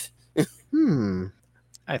cursive.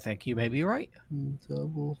 I think you may be right.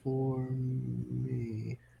 Double for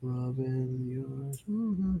me, Robin, yours.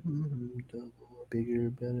 Double, bigger,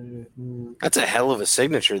 better. That's a hell of a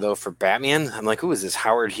signature, though, for Batman. I'm like, who is this,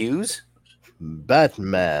 Howard Hughes?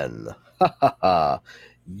 Batman. Ha ha ha.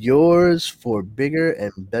 Yours for bigger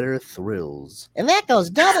and better thrills. And that goes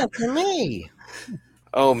double for me.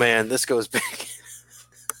 Oh, man, this goes back.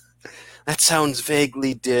 That sounds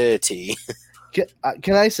vaguely dirty.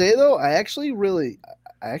 Can I say, though, I actually really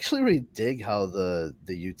dig how the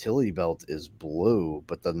utility belt is blue,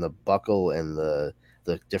 but then the buckle and the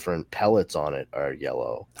different pellets on it are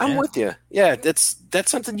yellow. I'm with you. Yeah, that's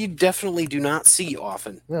something you definitely do not see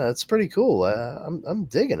often. Yeah, that's pretty cool. I'm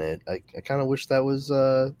digging it. I kind of wish that was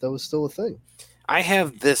still a thing. I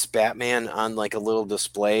have this Batman on like a little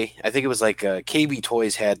display. I think it was like KB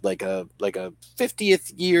Toys had like a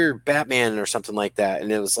 50th year Batman or something like that,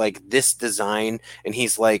 and it was like this design, and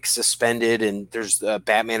he's like suspended, and there's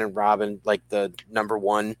Batman and Robin, like the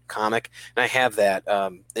 #1 comic, and I have that.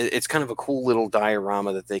 It's kind of a cool little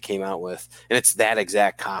diorama that they came out with, and it's that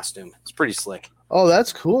exact costume. It's pretty slick. Oh,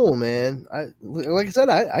 that's cool, man. Like I said,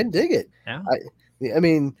 I dig it. Yeah. I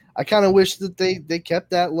mean, I kind of wish that they kept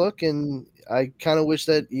that look, and I kind of wish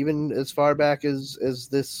that even as far back as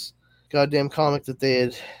this goddamn comic that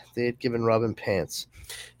they had given Robin pants.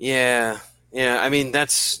 Yeah. I mean,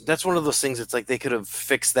 that's one of those things. It's like they could have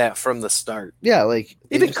fixed that from the start. Yeah, like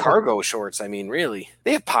Even cargo shorts. I mean, really,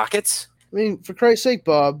 they have pockets. I mean, for Christ's sake,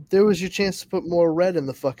 Bob, there was your chance to put more red in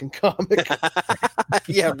the fucking comic.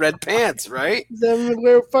 Yeah, red pants, right? Them would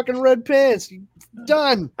wear fucking red pants.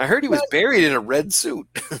 Done. I heard he was buried in a red suit.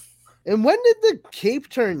 And when did the cape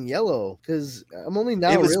turn yellow? Because I'm only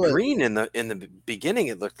now it was realizing. green in the beginning.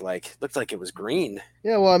 It looked like it was green.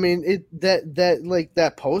 Yeah, well, I mean,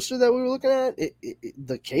 that poster that we were looking at,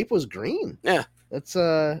 the cape was green. Yeah, that's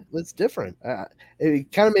different.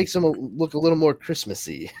 It kind of makes them look a little more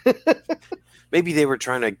Christmassy. Maybe they were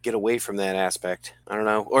trying to get away from that aspect. I don't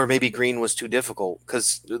know, or maybe green was too difficult,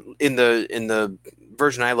 because in the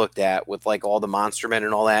version I looked at with like all the Monster Men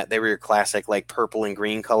and all that, they were your classic like purple and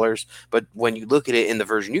green colors. But when you look at it in the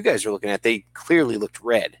version you guys are looking at, they clearly looked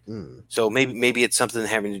red. So maybe it's something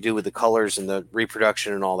having to do with the colors and the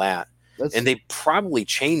reproduction and all that. And they probably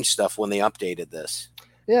changed stuff when they updated this.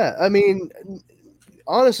 Yeah, I mean,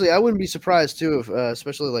 honestly, I wouldn't be surprised too if,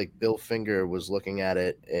 especially like Bill Finger was looking at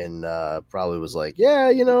it and probably was like,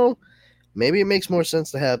 yeah, maybe it makes more sense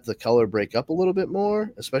to have the color break up a little bit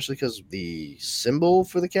more, especially because the symbol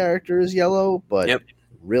for the character is yellow, but Yep.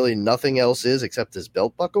 really nothing else is except his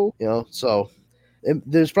belt buckle, so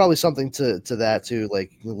there's probably something to that too,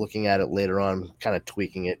 like looking at it later on, kind of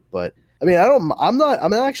tweaking it. But I mean, I'm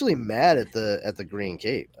not actually mad at the green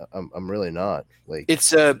cape. I'm really not. Like,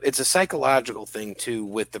 It's a psychological thing too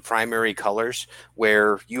with the primary colors,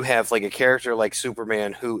 where you have like a character like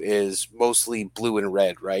Superman who is mostly blue and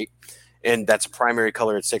red, right? And that's a primary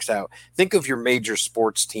color that sticks out. Think of your major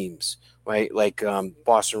sports teams, right? Like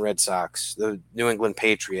Boston Red Sox, the New England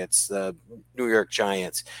Patriots, the New York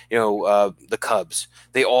Giants, the Cubs.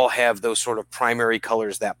 They all have those sort of primary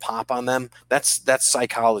colors that pop on them. That's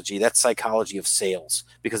psychology. That's psychology of sales,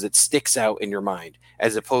 because it sticks out in your mind,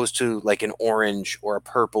 as opposed to like an orange or a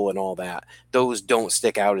purple and all that. Those don't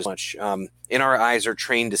stick out as much. And our eyes are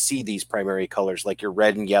trained to see these primary colors, like your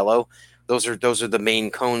red and yellow. Those are the main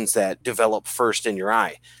cones that develop first in your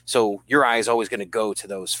eye. So your eye is always going to go to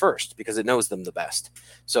those first because it knows them the best.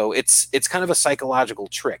 So it's kind of a psychological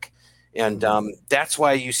trick. And that's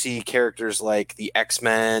why you see characters like the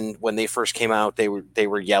X-Men, when they first came out, they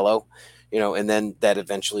were yellow, and then that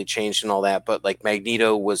eventually changed and all that. But like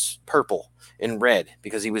Magneto was purple and red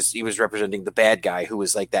because he was representing the bad guy, who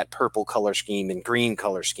was like that purple color scheme and green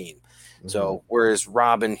color scheme. So whereas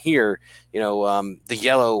Robin here, the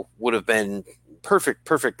yellow would have been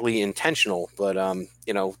perfectly intentional, but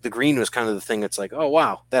the green was kind of the thing that's like, oh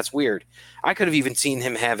wow, that's weird. I could have even seen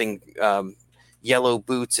him having yellow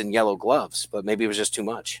boots and yellow gloves, but maybe it was just too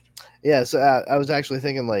much. Yeah, so I was actually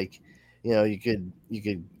thinking like, you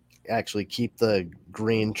could actually keep the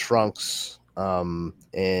green trunks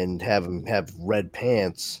and have him have red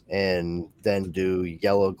pants, and then do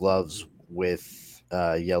yellow gloves with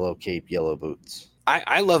yellow cape, yellow boots.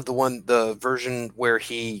 I love the version where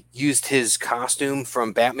he used his costume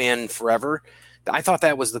from Batman Forever. I thought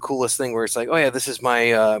that was the coolest thing, where it's like, oh yeah, this is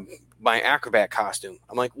my my acrobat costume.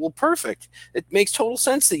 I'm like, well, perfect. It makes total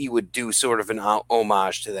sense that you would do sort of an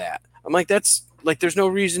homage to that. I'm like, that's like, there's no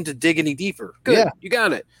reason to dig any deeper. Good, yeah. You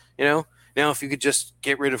got it. Now, if you could just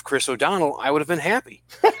get rid of Chris O'Donnell, I would have been happy.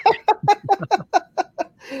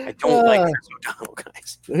 I don't like Chris O'Donnell,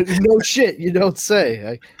 guys. No shit, you don't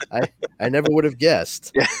say. I never would have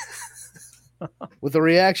guessed. Yeah. With a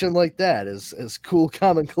reaction like that, as cool,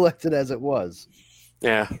 calm, and collected as it was.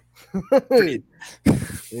 Yeah.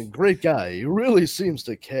 Great guy. He really seems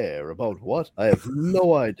to care about what? I have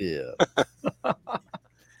no idea.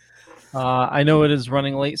 I know it is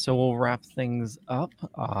running late, so we'll wrap things up.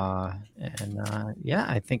 Yeah,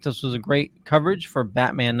 I think this was a great coverage for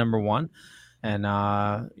Batman #1. And,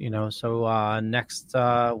 so next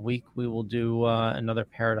week we will do another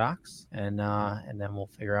Paradox, and then we'll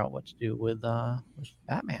figure out what to do with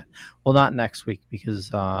Batman. Well, not next week,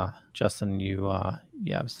 because Justin, you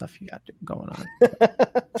have stuff you got going on.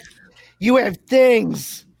 You have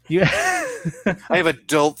things. Yeah. I have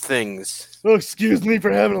adult things. Oh, excuse me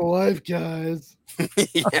for having a life, guys.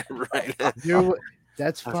 Yeah, right.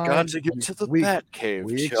 That's fine. I've got to get to the Bat Cave,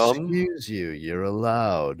 we chum. Excuse you. You're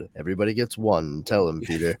allowed. Everybody gets one. Tell him,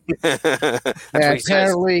 Peter.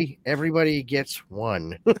 Apparently, everybody gets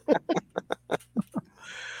one.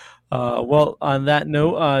 Well, on that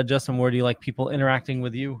note, Justin, where do you like people interacting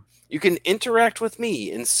with you? You can interact with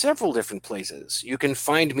me in several different places. You can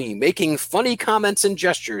find me making funny comments and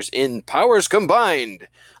gestures in Powers Combined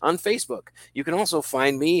on Facebook. You can also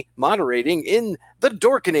find me moderating in the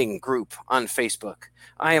Dorkening group on Facebook.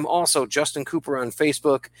 I am also Justin Cooper on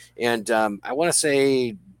Facebook, and I want to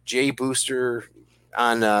say Jay Booster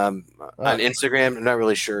on Instagram. I'm not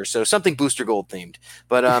really sure. So something Booster Gold themed.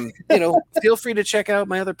 But feel free to check out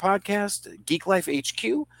my other podcast, Geek Life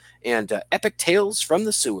HQ, and Epic Tales from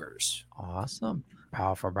the Sewers. Awesome.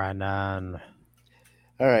 Powerful, Brandon.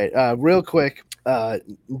 All right. Real quick,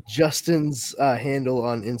 Justin's handle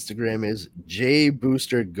on Instagram is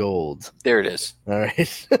JBoosterGold. There it is. All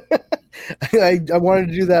right. I wanted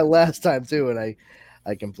to do that last time too, and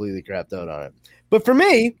I completely crapped out on it. But for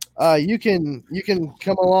me, you can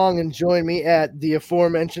come along and join me at the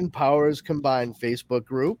aforementioned Powers Combined Facebook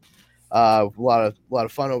group. A lot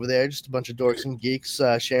of fun over there. Just a bunch of dorks and geeks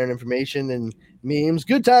sharing information and memes.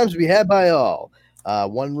 Good times to be had by all. Our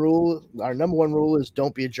number one rule is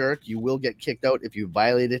don't be a jerk. You will get kicked out if you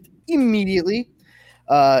violate it immediately.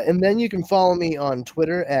 And then you can follow me on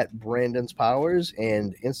Twitter at Brandon's Powers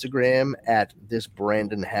and Instagram at this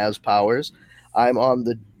Brandon Has Powers. I'm on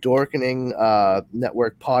the Dorkening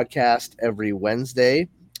Network podcast every Wednesday.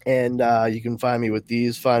 And you can find me with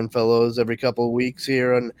these fine fellows every couple of weeks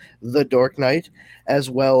here on The Dork Knight, as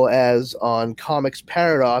well as on Comics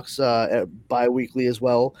Paradox bi-weekly as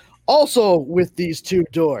well, also with these two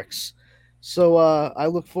dorks. So I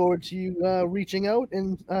look forward to you reaching out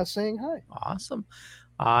and saying hi. Awesome.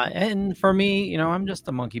 And for me, you know, I'm just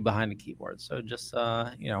a monkey behind the keyboard. So just,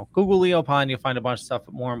 you know, Google Leo Pond, you'll find a bunch of stuff.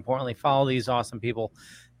 But more importantly, follow these awesome people.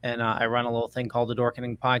 And I run a little thing called the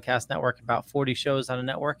Dorkening Podcast Network, about 40 shows on a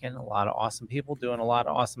network, and a lot of awesome people doing a lot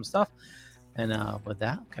of awesome stuff. And with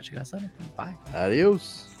that, I'll catch you guys later. Bye.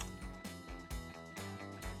 Adios.